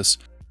grab this.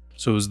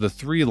 So it was the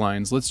 3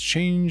 lines. Let's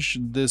change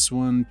this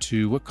one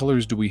to, what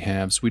colors do we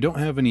have? So we don't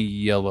have any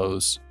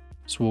yellows.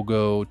 So we'll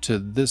go to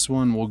this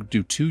one. We'll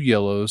do 2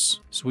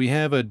 yellows. So we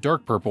have a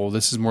dark purple.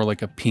 This is more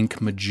like a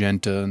pink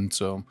magenta. And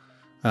so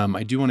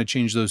I do want to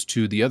change those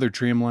to the other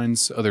tram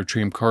lines, other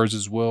tram cars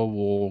as well.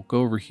 We'll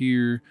go over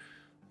here.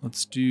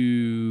 Let's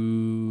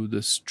do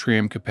this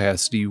tram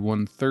capacity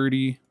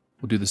 130.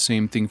 We'll do the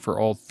same thing for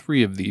all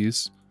 3 of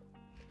these.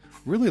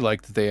 Really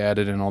like that they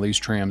added in all these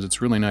trams.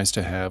 It's really nice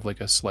to have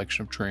like a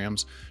selection of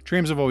trams.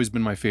 Trams have always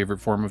been my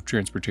favorite form of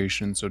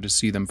transportation, so to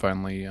see them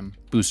finally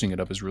boosting it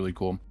up is really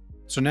cool.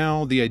 So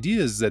now the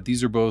idea is that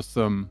these are both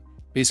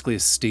basically a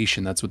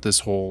station. That's what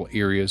this whole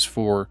area is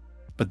for,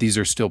 but these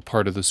are still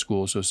part of the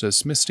school. So it says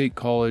Smith State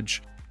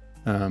College,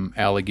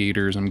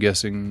 Alligators, I'm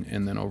guessing,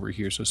 and then over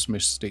here, so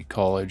Smith State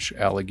College,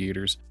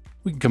 Alligators.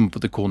 We can come up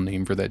with a cool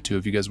name for that too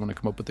if you guys want to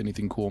come up with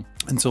anything cool.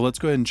 And so let's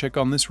go ahead and check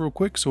on this real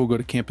quick. So we'll go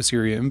to campus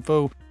area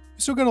info.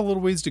 We still got a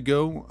little ways to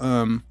go.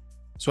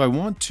 So I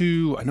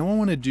know I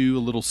want to do a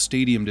little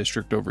stadium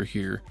district over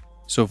here.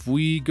 So if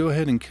we go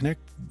ahead and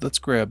connect, let's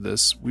grab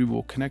this. We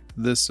will connect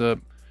this up,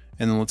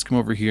 and then let's come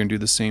over here and do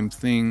the same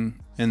thing.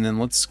 And then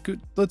let's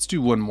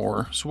do one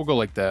more. So we'll go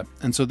like that.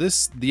 And so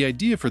the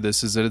idea for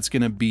this is that it's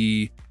going to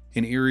be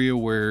an area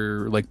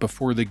where like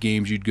before the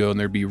games you'd go and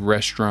there'd be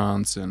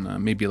restaurants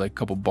and maybe like a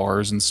couple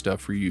bars and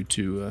stuff for you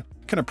to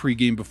kind of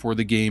pregame before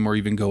the game or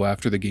even go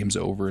after the game's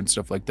over and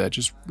stuff like that.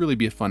 Just really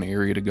be a fun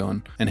area to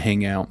go and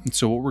hang out. And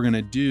so what we're going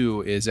to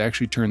do is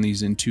actually turn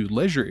these into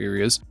leisure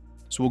areas.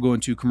 So we'll go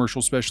into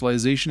commercial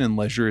specialization, and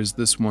leisure is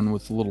this one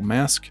with the little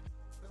mask.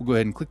 We'll go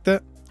ahead and click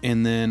that.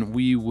 And then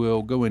we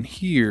will go in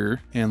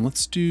here and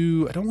let's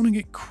do, I don't want to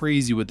get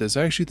crazy with this.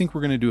 I actually think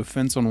we're going to do a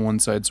fence on one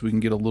side so we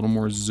can get a little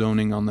more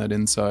zoning on that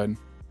inside.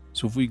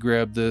 So if we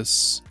grab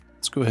this,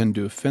 let's go ahead and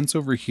do a fence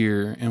over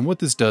here. And what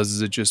this does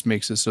is it just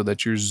makes it so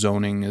that your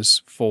zoning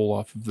is full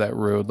off of that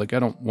road. Like I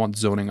don't want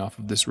zoning off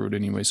of this road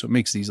anyway. So it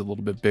makes these a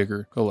little bit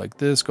bigger. Go like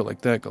this, go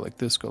like that, go like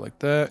this, go like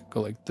that,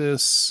 go like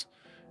this.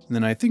 And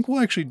then I think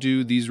we'll actually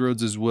do these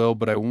roads as well,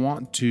 but I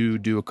want to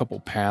do a couple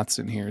paths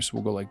in here. So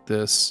we'll go like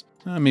this.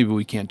 Maybe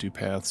we can't do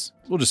paths.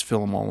 We'll just fill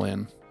them all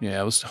in. Yeah,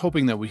 I was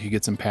hoping that we could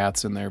get some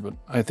paths in there, but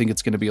I think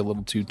it's going to be a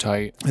little too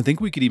tight. I think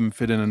we could even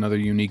fit in another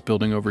unique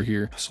building over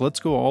here. So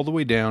let's go all the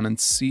way down and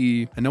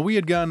see. I know we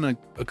had gotten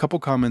a couple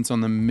comments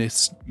on the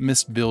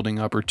missed building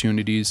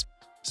opportunities.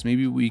 So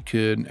maybe we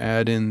could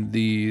add in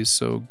these.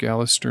 So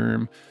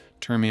Gallisturm,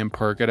 Termium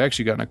Park. I'd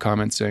actually gotten a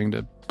comment saying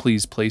to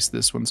please place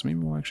this one. So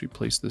maybe we'll actually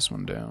place this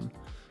one down.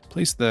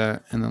 Place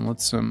that, and then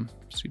let's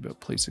see about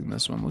placing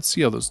this one. Let's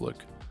see how those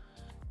look.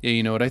 Yeah,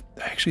 you know what? I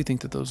actually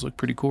think that those look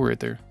pretty cool right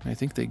there. I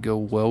think they go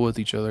well with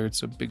each other.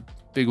 It's a big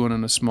one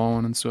and a small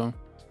one, and so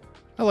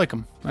I like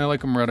them. I like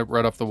them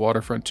right off the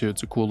waterfront too.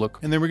 It's a cool look.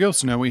 And there we go.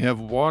 So now we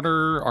have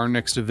water. Our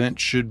next event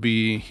should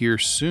be here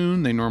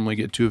soon. They normally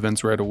get 2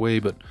 events right away,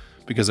 but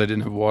because I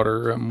didn't have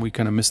water, we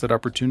kind of missed that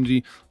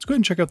opportunity. Let's go ahead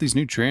and check out these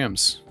new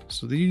trams.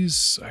 So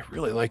these, I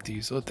really like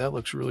these. Oh, that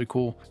looks really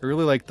cool. I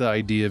really like the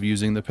idea of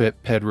using the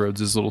ped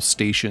roads as little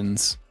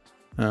stations.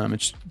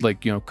 It's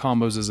like, you know,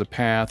 combos as a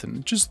path, and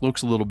it just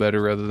looks a little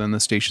better rather than the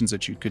stations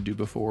that you could do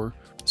before,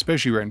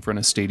 especially right in front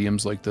of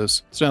stadiums like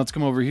this. So now let's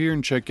come over here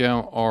and check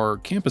out our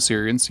campus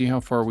area and see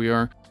how far we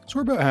are. So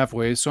we're about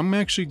halfway. So I'm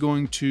actually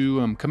going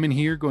to come in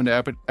here, go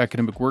into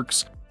academic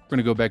works. We're going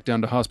to go back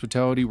down to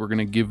hospitality. We're going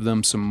to give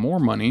them some more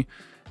money.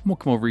 And we'll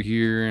come over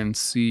here and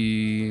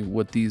see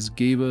what these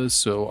gave us.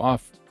 So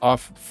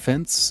off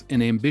fence,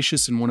 an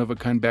ambitious and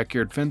one-of-a-kind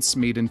backyard fence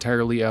made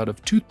entirely out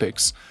of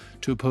toothpicks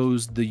to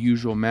oppose the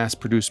usual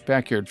mass-produced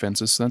backyard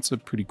fences. So that's a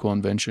pretty cool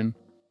invention.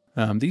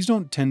 These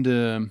don't tend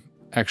to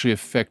actually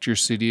affect your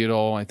city at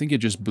all. I think it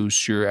just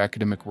boosts your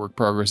academic work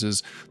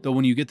progresses. Though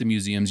when you get the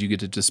museums, you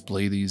get to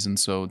display these, and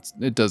so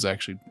it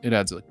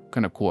adds a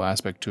kind of cool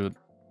aspect to it.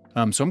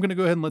 So I'm going to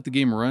go ahead and let the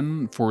game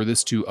run for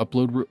this to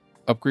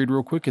upgrade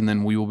real quick, and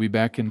then we will be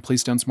back and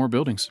place down some more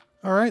buildings.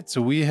 All right,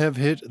 so we have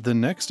hit the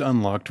next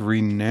unlocked,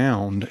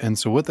 Renowned, and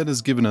so what that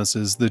has given us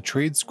is the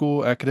Trade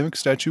School Academic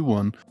Statue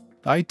 1,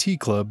 IT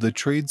Club, the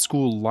Trade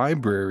School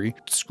Library,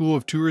 School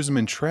of Tourism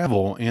and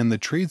Travel, and the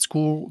Trade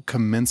School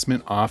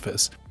Commencement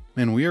Office.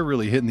 Man, we are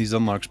really hitting these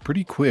unlocks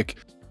pretty quick.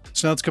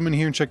 So now let's come in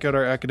here and check out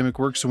our academic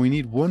work. So we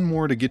need one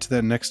more to get to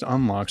that next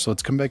unlock. So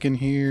let's come back in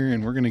here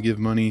and we're going to give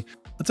money.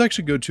 Let's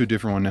actually go to a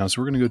different one now.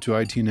 So we're going to go to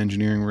IT and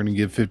Engineering. We're going to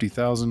give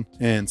 50,000.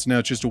 And so now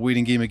it's just a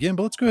waiting game again,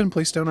 but let's go ahead and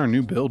place down our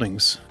new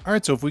buildings. All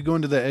right, so if we go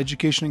into the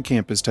Education and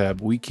Campus tab,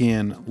 we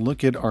can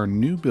look at our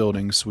new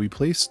buildings. So we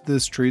placed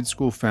this Trade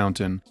School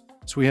Fountain.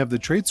 So we have the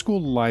Trade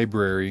School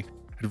Library.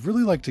 I'd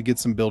really like to get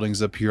some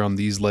buildings up here on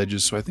these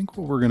ledges. So I think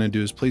what we're going to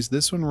do is place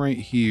this one right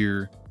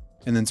here.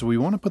 And then so we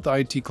want to put the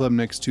IT club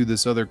next to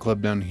this other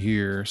club down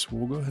here. So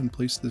we'll go ahead and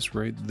place this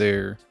right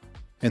there.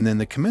 And then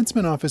the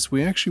commencement office,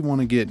 we actually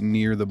want to get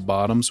near the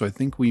bottom. So I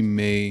think we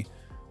may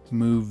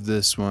move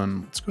this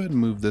one. Let's go ahead and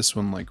move this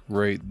one like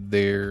right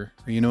there.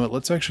 Or you know what?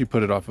 Let's actually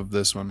put it off of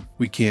this one.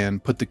 We can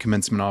put the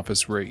commencement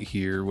office right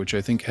here, which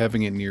I think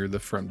having it near the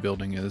front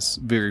building is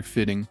very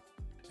fitting.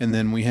 And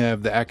then we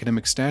have the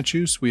academic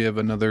statues. We have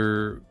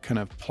another kind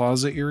of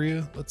plaza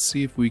area. Let's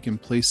see if we can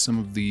place some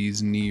of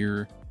these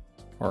near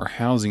our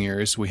housing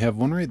area. So we have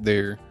one right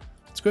there.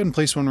 Let's go ahead and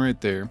place one right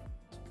there.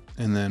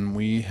 And then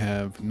we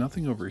have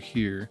nothing over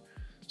here.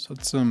 So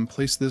let's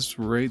place this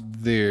right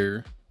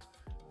there.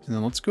 And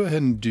then let's go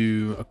ahead and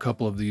do a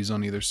couple of these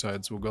on either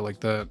side. So we'll go like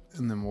that,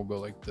 and then we'll go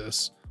like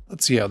this.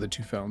 Let's see how the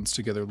two fountains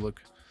together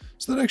look.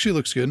 So that actually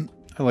looks good.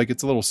 I like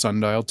it's a little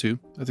sundial too.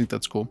 I think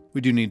that's cool.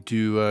 We do need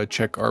to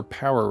check our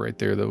power right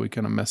there though. We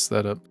kind of messed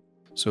that up.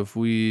 So if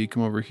we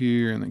come over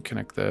here and then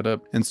connect that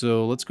up. And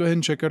so let's go ahead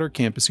and check out our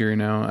campus area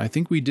now. I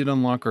think we did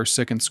unlock our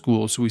second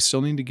school. So we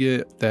still need to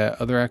get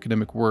that other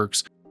academic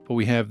works, but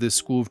we have this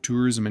School of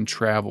Tourism and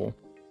Travel,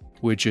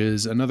 which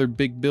is another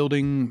big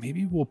building.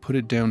 Maybe we'll put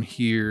it down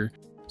here.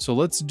 So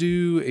let's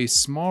do a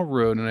small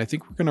road, and I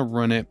think we're gonna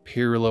run it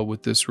parallel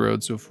with this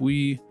road. So if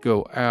we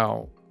go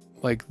out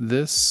like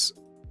this,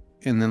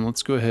 and then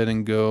let's go ahead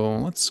and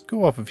let's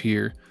go off of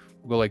here.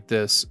 We'll go like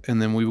this,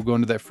 and then we will go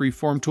into that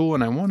freeform tool,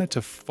 and I want it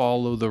to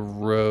follow the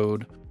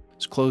road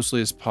as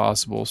closely as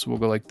possible. So we'll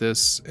go like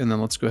this, and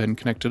then let's go ahead and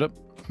connect it up.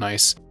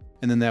 Nice.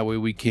 And then that way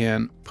we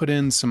can put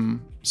in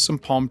some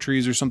palm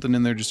trees or something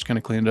in there just to kind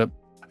of clean it up.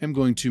 I'm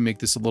going to make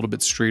this a little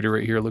bit straighter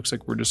right here. It looks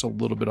like we're just a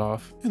little bit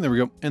off. And there we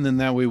go. And then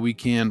that way we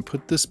can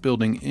put this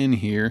building in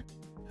here.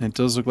 And it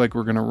does look like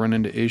we're going to run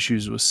into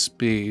issues with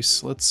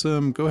space. Let's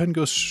go ahead and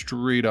go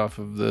straight off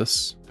of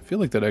this. I feel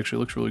like that actually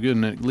looks really good,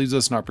 and it leaves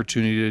us an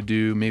opportunity to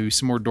do maybe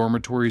some more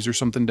dormitories or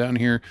something down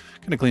here.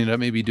 Kind of clean it up,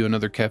 maybe do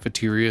another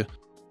cafeteria.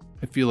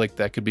 I feel like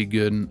that could be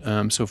good.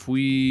 So if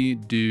we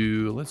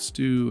do, let's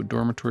do a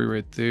dormitory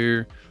right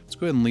there. Let's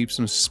go ahead and leave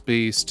some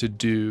space to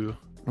do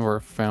our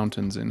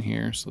fountains in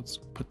here. So let's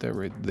put that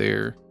right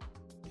there.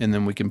 And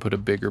then we can put a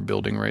bigger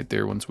building right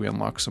there once we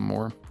unlock some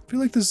more. I feel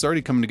like this is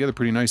already coming together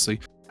pretty nicely.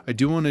 I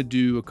do want to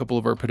do a couple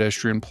of our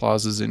pedestrian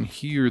plazas in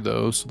here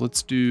though. So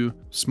let's do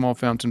small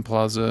fountain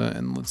plaza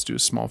and let's do a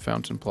small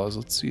fountain plaza.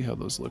 Let's see how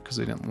those look because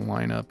they didn't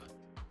line up.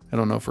 I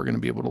don't know if we're going to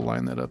be able to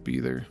line that up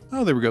either.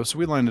 Oh, there we go. So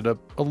we lined it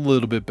up a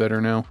little bit better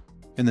now.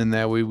 And then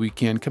that way we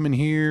can come in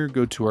here,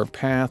 go to our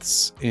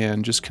paths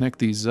and just connect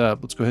these up.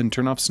 Let's go ahead and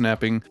turn off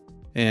snapping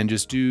and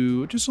just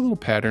do just a little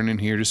pattern in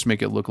here just to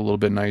make it look a little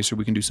bit nicer.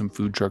 We can do some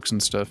food trucks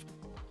and stuff.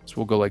 So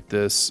we'll go like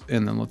this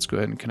and then let's go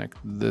ahead and connect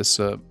this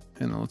up.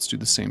 And then let's do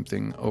the same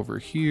thing over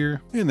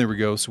here. And there we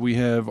go. So we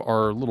have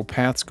our little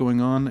paths going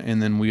on. And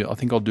then I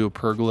think I'll do a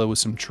pergola with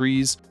some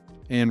trees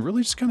and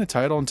really just kind of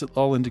tie it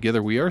all in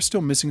together. We are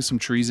still missing some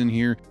trees in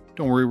here.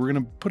 Don't worry, we're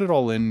going to put it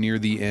all in near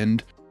the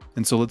end.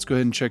 And so let's go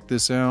ahead and check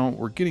this out.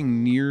 We're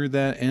getting near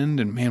that end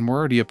and man, we're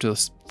already up to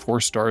 4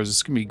 stars. This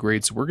is going to be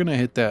great. So we're going to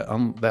hit that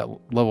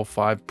level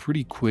 5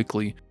 pretty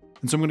quickly.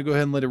 And so I'm going to go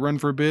ahead and let it run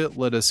for a bit.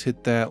 Let us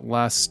hit that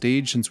last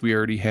stage since we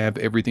already have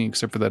everything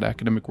except for that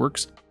academic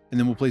works. And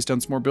then we'll place down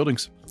some more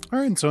buildings. All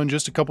right, and so in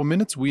just a couple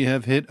minutes, we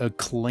have hit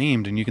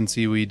acclaimed. And you can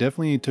see we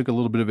definitely took a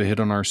little bit of a hit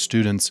on our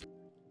students.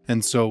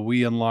 And so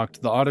we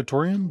unlocked the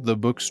auditorium, the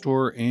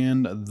bookstore,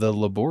 and the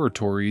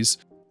laboratories.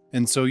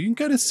 And so you can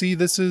kind of see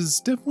this is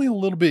definitely a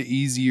little bit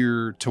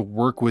easier to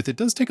work with. It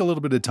does take a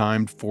little bit of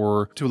time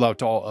to allow it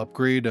to all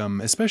upgrade,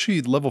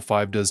 especially level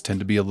 5 does tend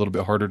to be a little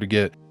bit harder to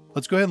get.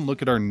 Let's go ahead and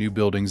look at our new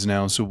buildings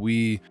now. So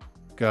we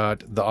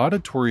got the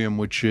auditorium,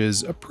 which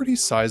is a pretty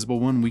sizable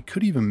one. We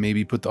could even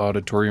maybe put the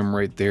auditorium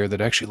right there. That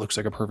actually looks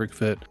like a perfect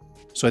fit.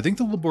 So I think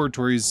the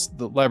laboratory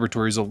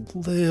is a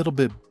little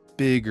bit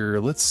bigger.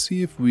 Let's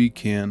see if we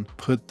can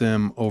put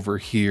them over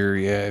here.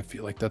 Yeah, I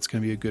feel like that's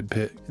going to be a good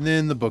pick. And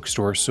then the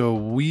bookstore. So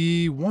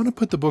we want to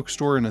put the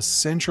bookstore in a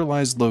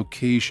centralized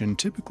location.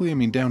 Typically, I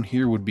mean, down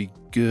here would be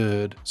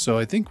good. So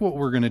I think what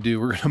we're going to do,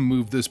 we're going to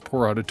move this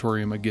poor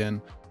auditorium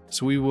again.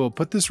 So we will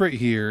put this right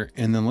here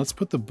and then let's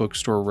put the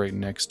bookstore right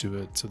next to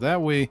it. So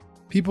that way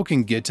people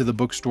can get to the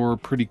bookstore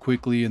pretty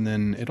quickly. And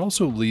then it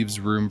also leaves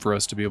room for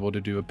us to be able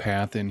to do a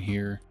path in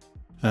here.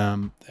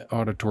 The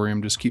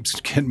auditorium just keeps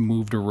getting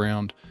moved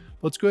around.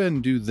 Let's go ahead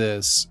and do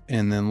this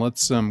and then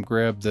let's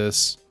grab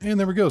this. And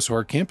there we go. So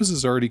our campus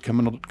is already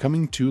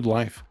coming to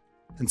life.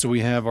 And so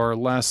we have our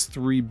last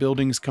 3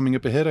 buildings coming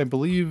up ahead. I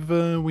believe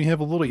we have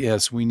a little,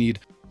 yes, we need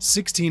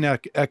 16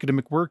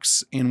 academic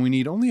works and we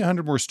need only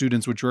 100 more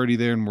students, which are already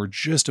there. And we're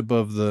just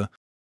above the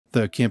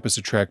campus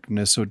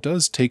attractiveness. So it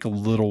does take a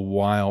little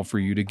while for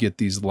you to get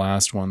these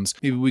last ones.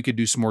 Maybe we could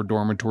do some more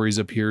dormitories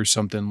up here or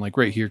something. Like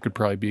right here could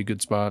probably be a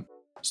good spot.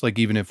 So like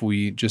even if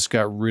we just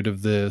got rid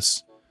of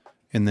this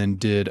and then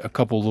did a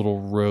couple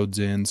little roads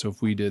in. So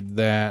if we did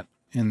that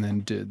and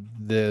then did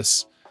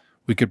this,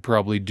 we could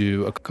probably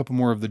do a couple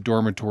more of the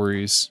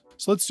dormitories.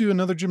 So let's do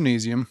another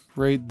gymnasium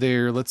right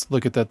there. Let's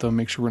look at that though,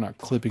 make sure we're not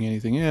clipping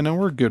anything in. No,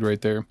 we're good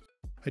right there.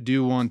 I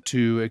do want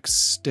to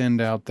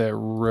extend out that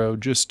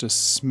road just a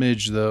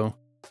smidge though.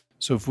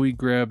 So if we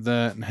grab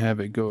that and have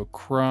it go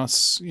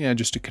across, yeah,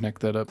 just to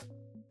connect that up.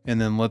 And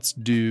then let's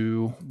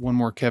do one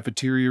more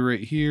cafeteria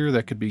right here.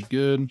 That could be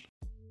good.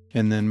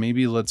 And then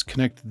maybe let's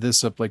connect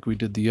this up like we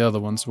did the other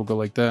one. So we'll go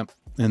like that.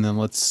 And then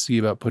let's see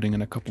about putting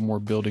in a couple more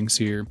buildings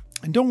here.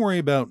 And don't worry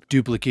about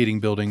duplicating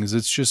buildings.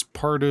 It's just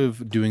part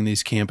of doing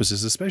these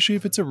campuses, especially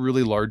if it's a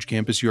really large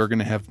campus, you are going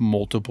to have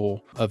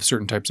multiple of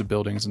certain types of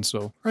buildings. And so,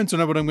 all right, so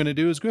now what I'm going to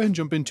do is go ahead and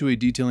jump into a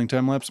detailing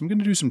time lapse. I'm going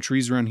to do some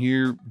trees around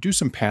here, do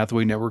some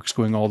pathway networks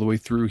going all the way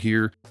through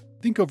here.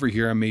 I think over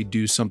here I may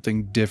do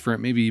something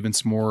different, maybe even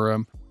some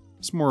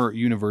more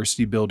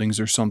university buildings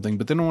or something.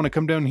 But then I want to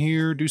come down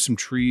here, do some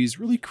trees,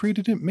 really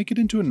make it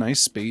into a nice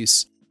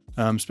space.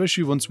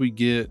 Especially once we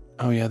get,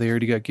 oh yeah, they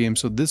already got games.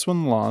 So this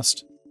one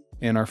lost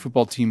and our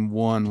football team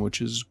won,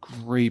 which is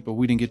great, but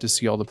we didn't get to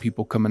see all the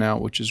people coming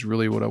out, which is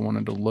really what I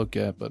wanted to look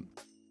at. But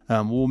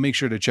we'll make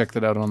sure to check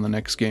that out on the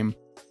next game.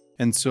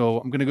 And so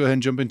I'm going to go ahead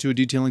and jump into a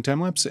detailing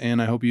time lapse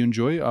and I hope you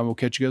enjoy. I will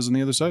catch you guys on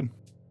the other side.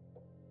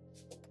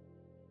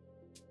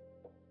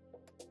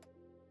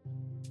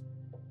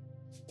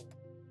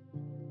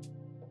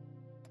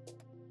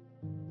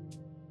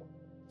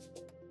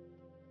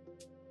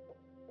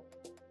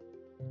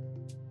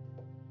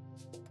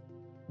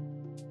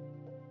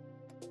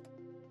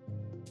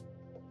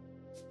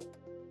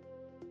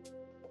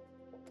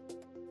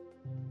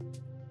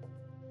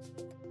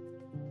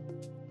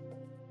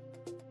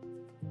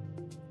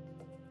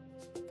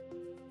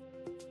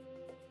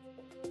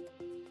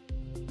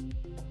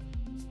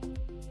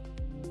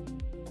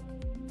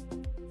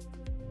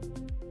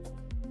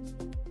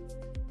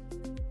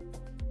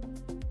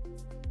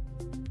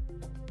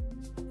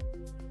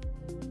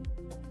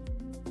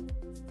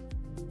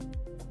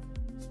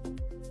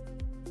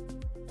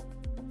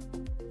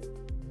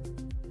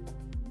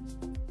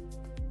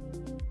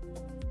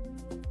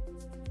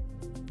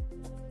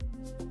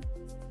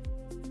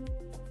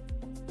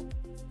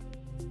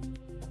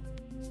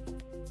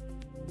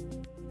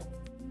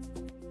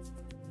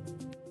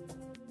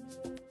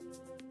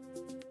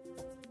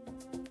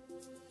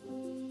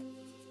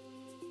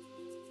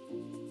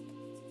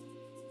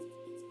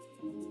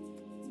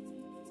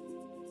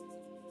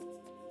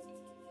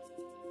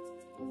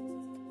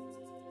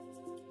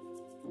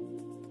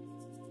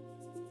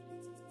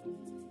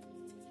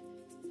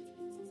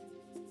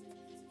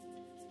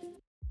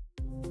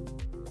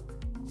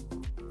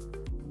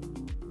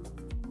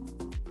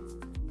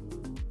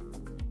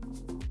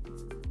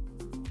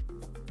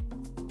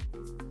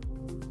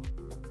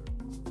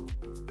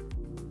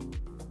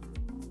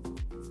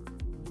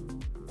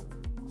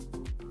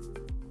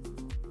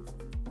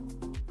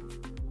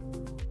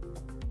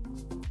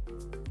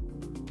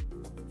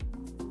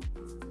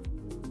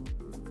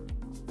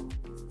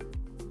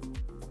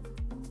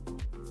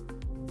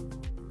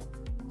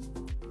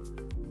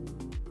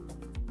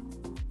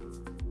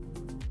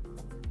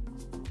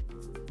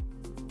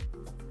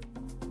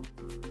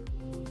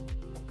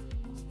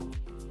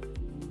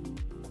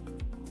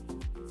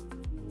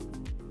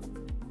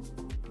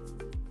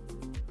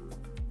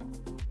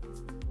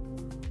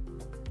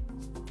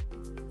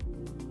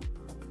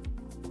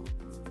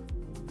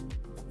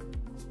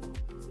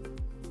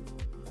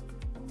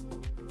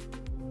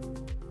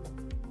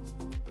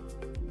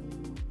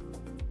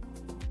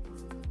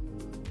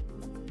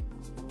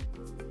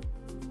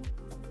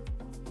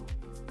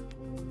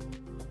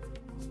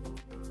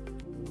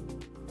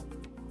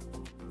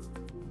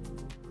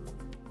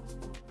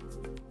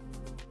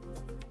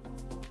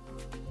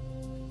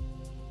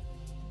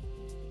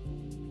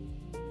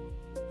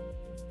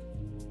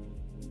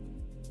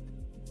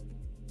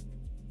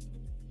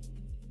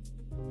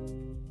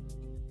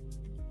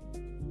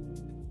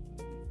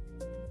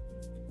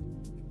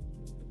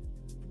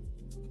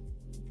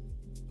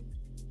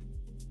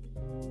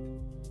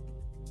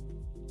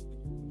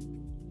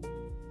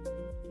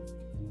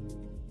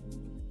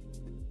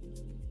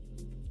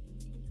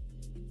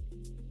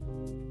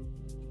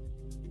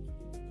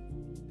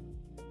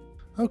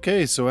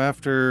 Okay, so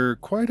after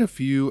quite a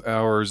few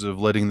hours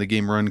of letting the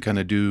game run, kind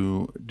of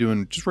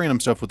doing just random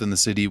stuff within the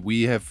city,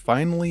 we have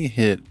finally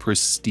hit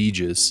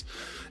prestigious.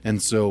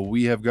 And so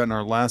we have gotten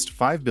our last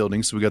 5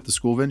 buildings. So we got the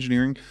School of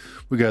Engineering,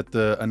 we got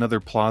another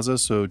plaza,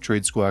 so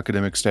Trade School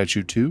Academic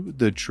Statue 2,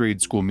 the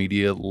Trade School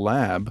Media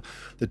Lab,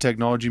 the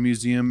Technology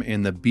Museum,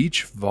 and the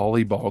Beach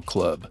Volleyball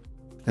Club.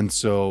 And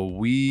so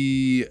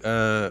we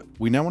now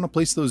want to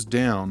place those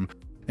down.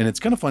 And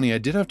it's kind of funny, I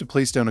did have to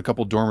place down a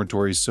couple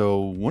dormitories, so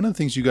one of the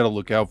things you got to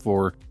look out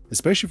for,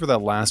 especially for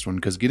that last one,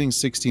 because getting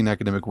 16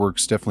 academic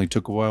works definitely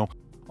took a while,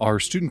 our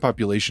student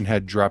population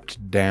had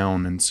dropped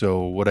down, and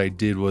so what I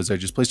did was I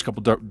just placed a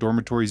couple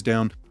dormitories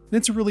down, and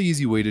it's a really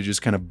easy way to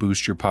just kind of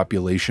boost your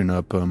population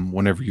up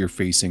whenever you're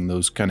facing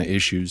those kind of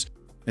issues.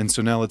 And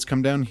so now let's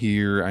come down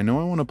here. I know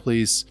I want to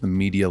place the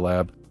Media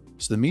Lab.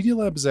 So the Media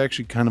Lab is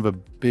actually kind of a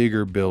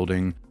bigger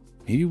building.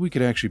 Maybe we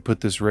could actually put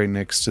this right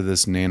next to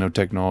this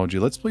nanotechnology.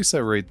 Let's place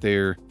that right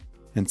there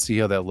and see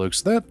how that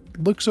looks. That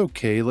looks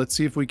okay. Let's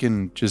see if we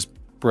can just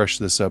brush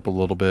this up a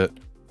little bit.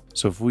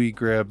 So if we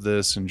grab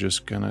this and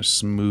just kind of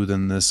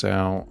smoothen this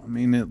out, I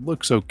mean, it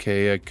looks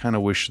okay. I kind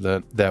of wish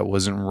that that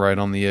wasn't right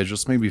on the edge.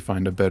 Let's maybe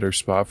find a better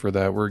spot for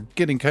that. We're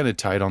getting kind of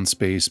tight on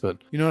space, but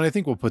you know what? I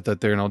think we'll put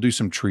that there and I'll do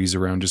some trees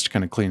around just to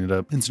kind of clean it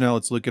up. And so now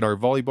let's look at our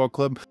volleyball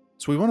club.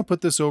 So we want to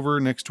put this over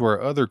next to our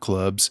other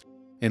clubs.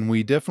 And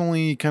we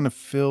definitely kind of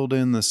filled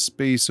in the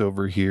space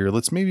over here.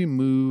 Let's maybe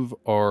move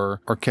our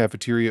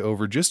cafeteria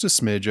over just a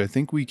smidge. I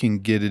think we can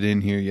get it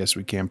in here. Yes,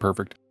 we can.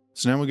 Perfect.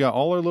 So now we got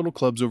all our little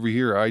clubs over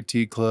here, our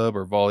IT club,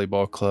 our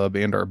volleyball club,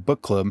 and our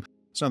book club.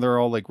 So now they're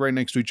all like right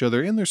next to each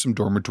other, and there's some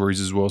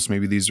dormitories as well. So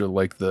maybe these are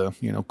like the,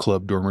 you know,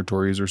 club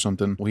dormitories or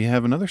something. We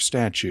have another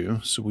statue.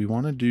 So we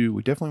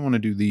definitely want to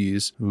do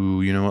these.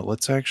 Ooh, you know what?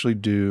 Let's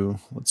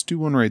do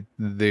one right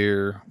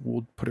there.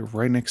 We'll put it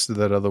right next to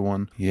that other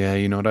one. Yeah,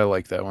 you know what? I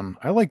like that one.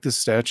 I like this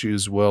statue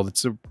as well.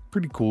 It's a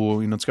pretty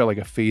cool, you know, it's got like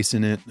a face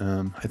in it.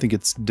 I think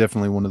it's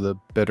definitely one of the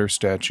better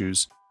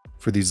statues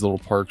for these little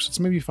parks.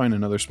 Let's maybe find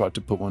another spot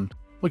to put one.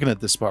 Looking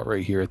at this spot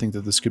right here, I think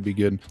that this could be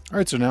good. All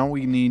right, so now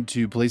we need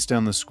to place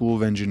down the School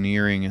of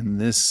Engineering, and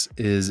this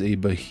is a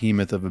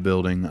behemoth of a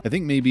building. I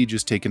think maybe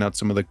just taking out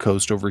some of the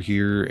coast over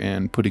here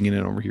and putting it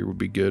in over here would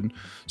be good.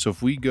 So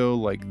if we go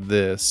like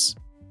this,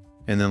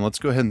 and then let's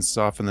go ahead and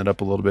soften that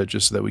up a little bit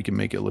just so that we can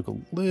make it look a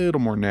little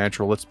more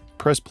natural. Let's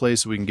press play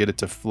so we can get it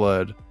to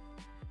flood.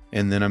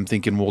 And then I'm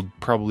thinking we'll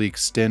probably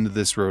extend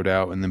this road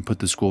out and then put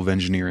the School of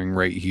Engineering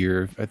right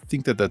here. I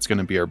think that that's going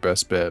to be our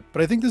best bet.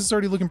 But I think this is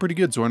already looking pretty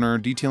good. So in our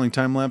detailing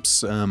time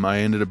lapse, I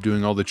ended up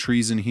doing all the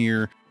trees in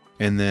here.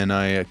 And then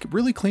I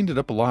really cleaned it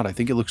up a lot. I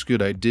think it looks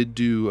good. I did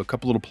do a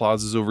couple little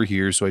plazas over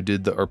here. So I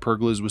did our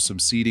pergolas with some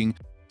seating,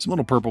 some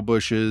little purple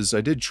bushes.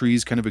 I did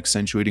trees kind of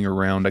accentuating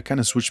around. I kind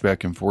of switched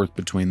back and forth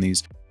between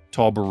these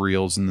tall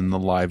boreals and then the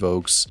live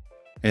oaks.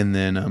 And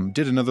then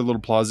did another little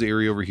plaza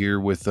area over here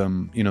with,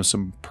 you know,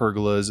 some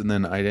pergolas. And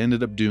then I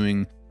ended up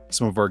doing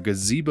some of our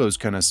gazebos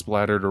kind of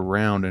splattered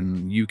around.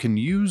 And you can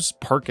use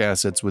park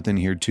assets within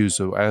here too.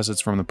 So assets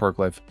from the Park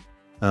Life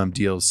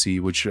DLC,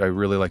 which I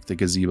really like the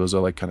gazebos. I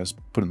like kind of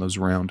putting those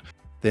around.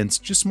 Then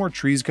just more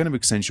trees, kind of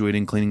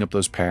accentuating, cleaning up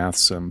those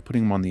paths,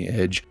 putting them on the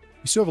edge.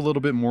 We still have a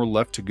little bit more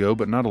left to go,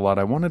 but not a lot.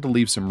 I wanted to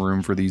leave some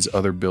room for these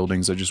other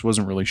buildings. I just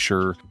wasn't really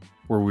sure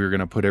where we were going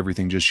to put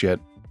everything just yet.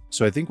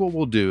 So I think what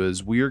we'll do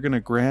is we are going to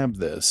grab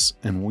this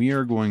and we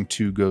are going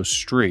to go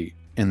straight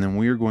and then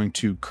we are going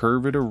to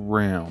curve it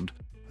around.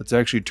 Let's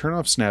actually turn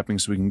off snapping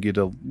so we can get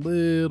a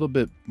little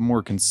bit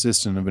more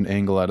consistent of an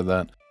angle out of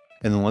that.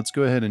 And then let's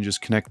go ahead and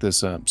just connect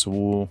this up. So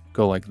we'll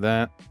go like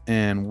that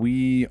and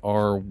we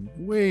are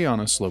way on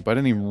a slope. I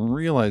didn't even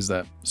realize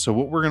that. So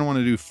what we're going to want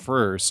to do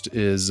first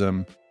is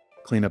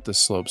clean up this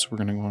slope. So we're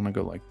going to want to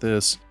go like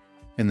this.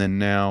 And then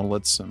now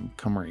let's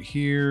come right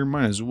here,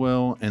 might as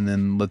well, and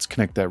then let's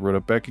connect that road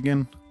up back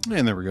again.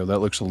 And there we go, that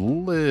looks a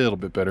little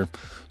bit better.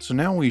 So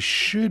now we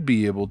should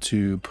be able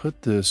to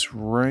put this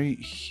right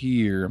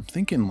here. I'm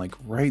thinking like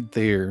right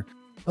there.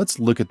 Let's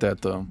look at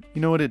that though.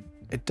 You know what,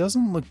 it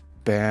doesn't look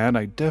bad.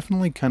 I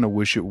definitely kind of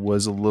wish it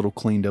was a little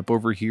cleaned up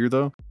over here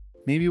though.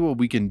 Maybe what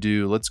we can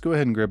do, let's go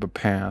ahead and grab a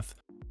path.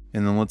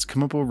 And then let's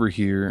come up over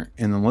here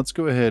and then let's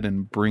go ahead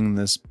and bring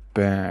this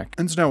back.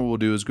 And so now what we'll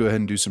do is go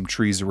ahead and do some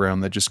trees around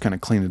that, just kind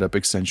of clean it up,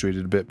 accentuate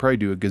it a bit. Probably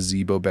do a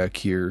gazebo back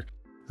here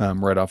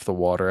right off the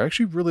water. I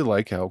actually really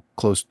like how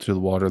close to the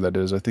water that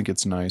is. I think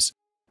it's nice.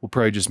 We'll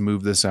probably just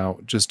move this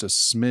out just a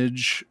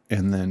smidge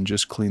and then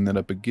just clean that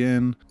up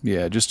again.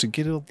 Yeah, just to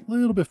get it a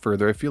little bit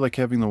further. I feel like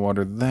having the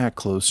water that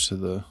close to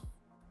the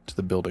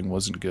building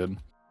wasn't good.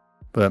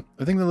 But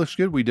I think that looks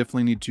good. We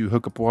definitely need to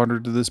hook up water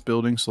to this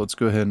building. So let's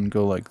go ahead and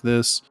go like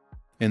this.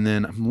 And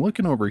then I'm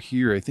looking over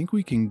here. I think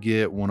we can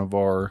get one of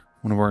our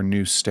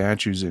new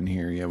statues in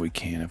here. Yeah, we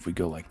can if we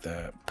go like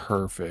that.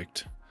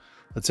 Perfect.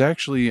 Let's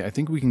actually, I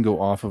think we can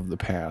go off of the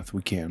path.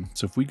 We can.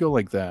 So if we go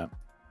like that,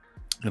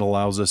 it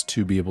allows us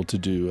to be able to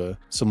do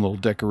some little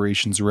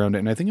decorations around it.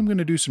 And I think I'm going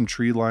to do some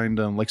tree lined,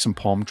 like some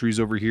palm trees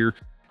over here.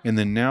 And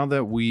then now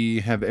that we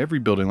have every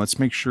building, let's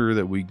make sure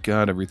that we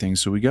got everything.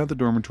 So we got the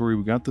dormitory,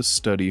 we got the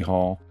study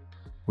hall.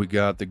 We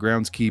got the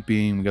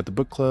groundskeeping, we got the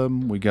book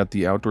club, we got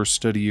the outdoor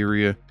study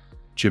area,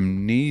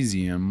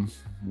 gymnasium.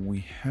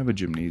 We have a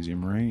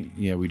gymnasium, right?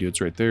 Yeah, we do.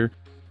 It's right there.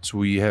 So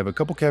we have a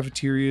couple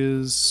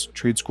cafeterias,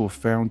 trade school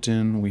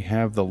fountain. We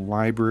have the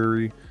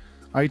library,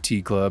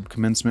 IT club,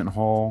 commencement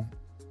hall.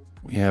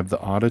 We have the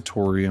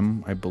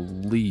auditorium, I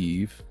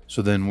believe.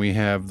 So then we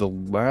have the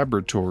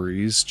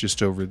laboratories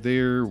just over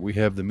there. We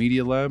have the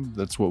media lab.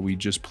 That's what we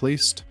just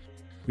placed.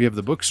 We have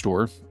the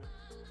bookstore.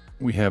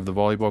 We have the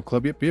volleyball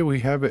club. Yep, yeah, we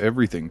have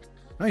everything.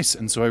 Nice.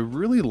 And so I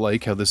really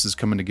like how this is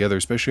coming together,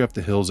 especially off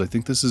the hills. I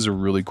think this is a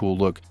really cool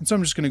look. And so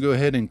I'm just going to go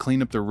ahead and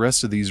clean up the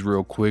rest of these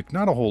real quick.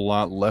 Not a whole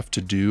lot left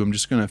to do. I'm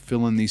just going to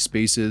fill in these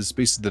spaces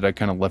that I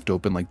kind of left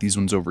open, like these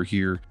ones over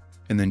here,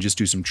 and then just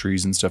do some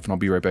trees and stuff. And I'll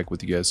be right back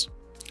with you guys.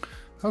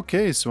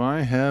 Okay, so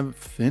I have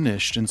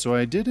finished. And so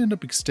I did end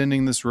up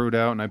extending this road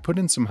out, and I put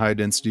in some high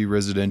density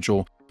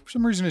residential. For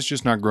some reason, it's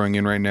just not growing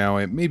in right now.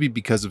 It may be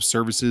because of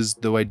services,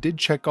 though I did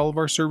check all of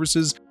our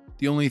services.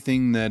 The only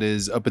thing that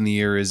is up in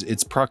the air is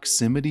its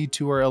proximity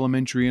to our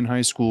elementary and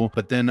high school.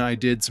 But then I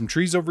did some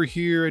trees over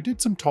here. I did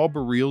some tall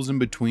barrels in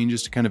between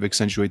just to kind of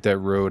accentuate that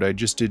road. I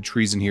just did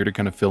trees in here to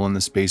kind of fill in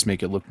the space,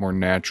 make it look more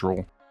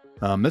natural.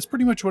 That's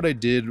pretty much what I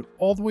did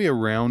all the way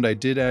around. I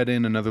did add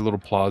in another little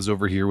plaza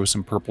over here with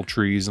some purple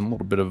trees and a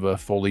little bit of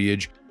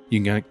foliage.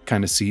 You can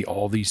kind of see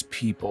all these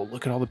people.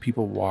 Look at all the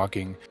people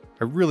walking.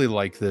 I really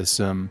like this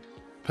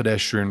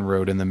pedestrian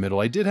road in the middle.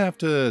 I did have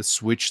to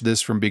switch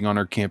this from being on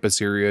our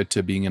campus area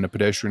to being in a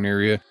pedestrian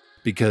area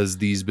because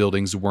these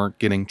buildings weren't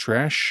getting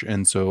trash,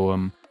 and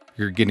so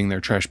you're getting their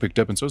trash picked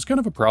up, and so it's kind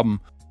of a problem.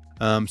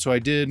 So I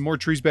did more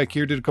trees back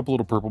here, did a couple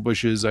little purple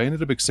bushes. I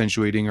ended up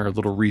accentuating our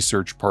little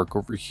research park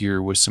over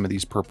here with some of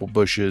these purple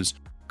bushes,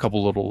 a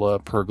couple little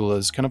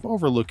pergolas kind of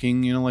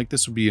overlooking, you know, like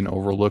this would be an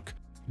overlook.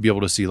 Be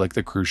able to see like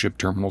the cruise ship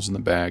terminals in the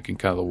back and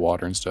kind of the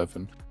water and stuff,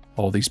 and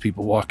all these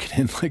people walking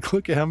in. Like,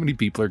 look at how many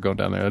people are going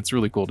down there. That's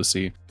really cool to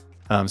see.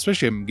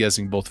 Especially, I'm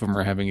guessing both of them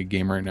are having a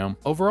game right now.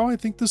 Overall, I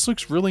think this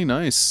looks really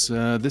nice.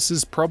 This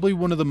is probably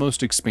one of the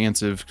most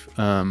expansive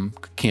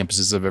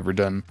campuses I've ever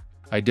done.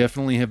 I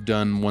definitely have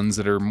done ones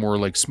that are more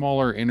like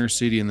smaller inner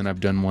city, and then I've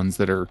done ones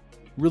that are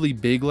really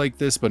big like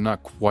this, but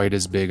not quite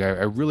as big.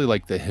 I really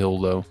like the hill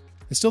though.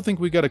 I still think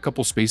we got a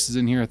couple spaces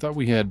in here. I thought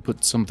we had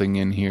put something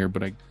in here,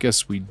 but I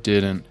guess we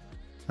didn't.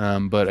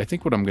 But I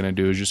think what I'm going to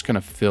do is just kind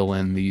of fill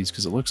in these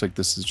because it looks like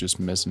this is just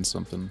missing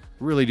something.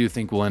 I really do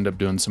think we'll end up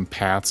doing some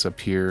paths up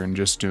here and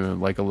just doing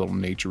like a little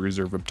nature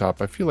reserve up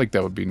top. I feel like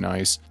that would be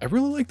nice. I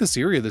really like this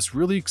area. This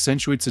really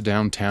accentuates the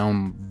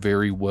downtown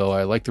very well.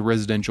 I like the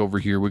residential over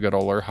here. We got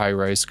all our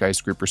high-rise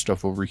skyscraper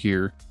stuff over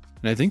here.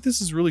 And I think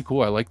this is really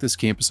cool. I like this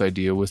campus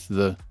idea with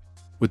the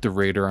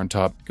radar on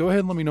top. Go ahead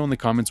and let me know in the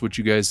comments what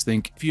you guys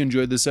think. If you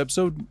enjoyed this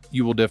episode,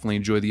 you will definitely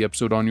enjoy the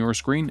episode on your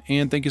screen.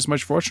 And thank you so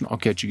much for watching. I'll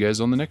catch you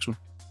guys on the next one.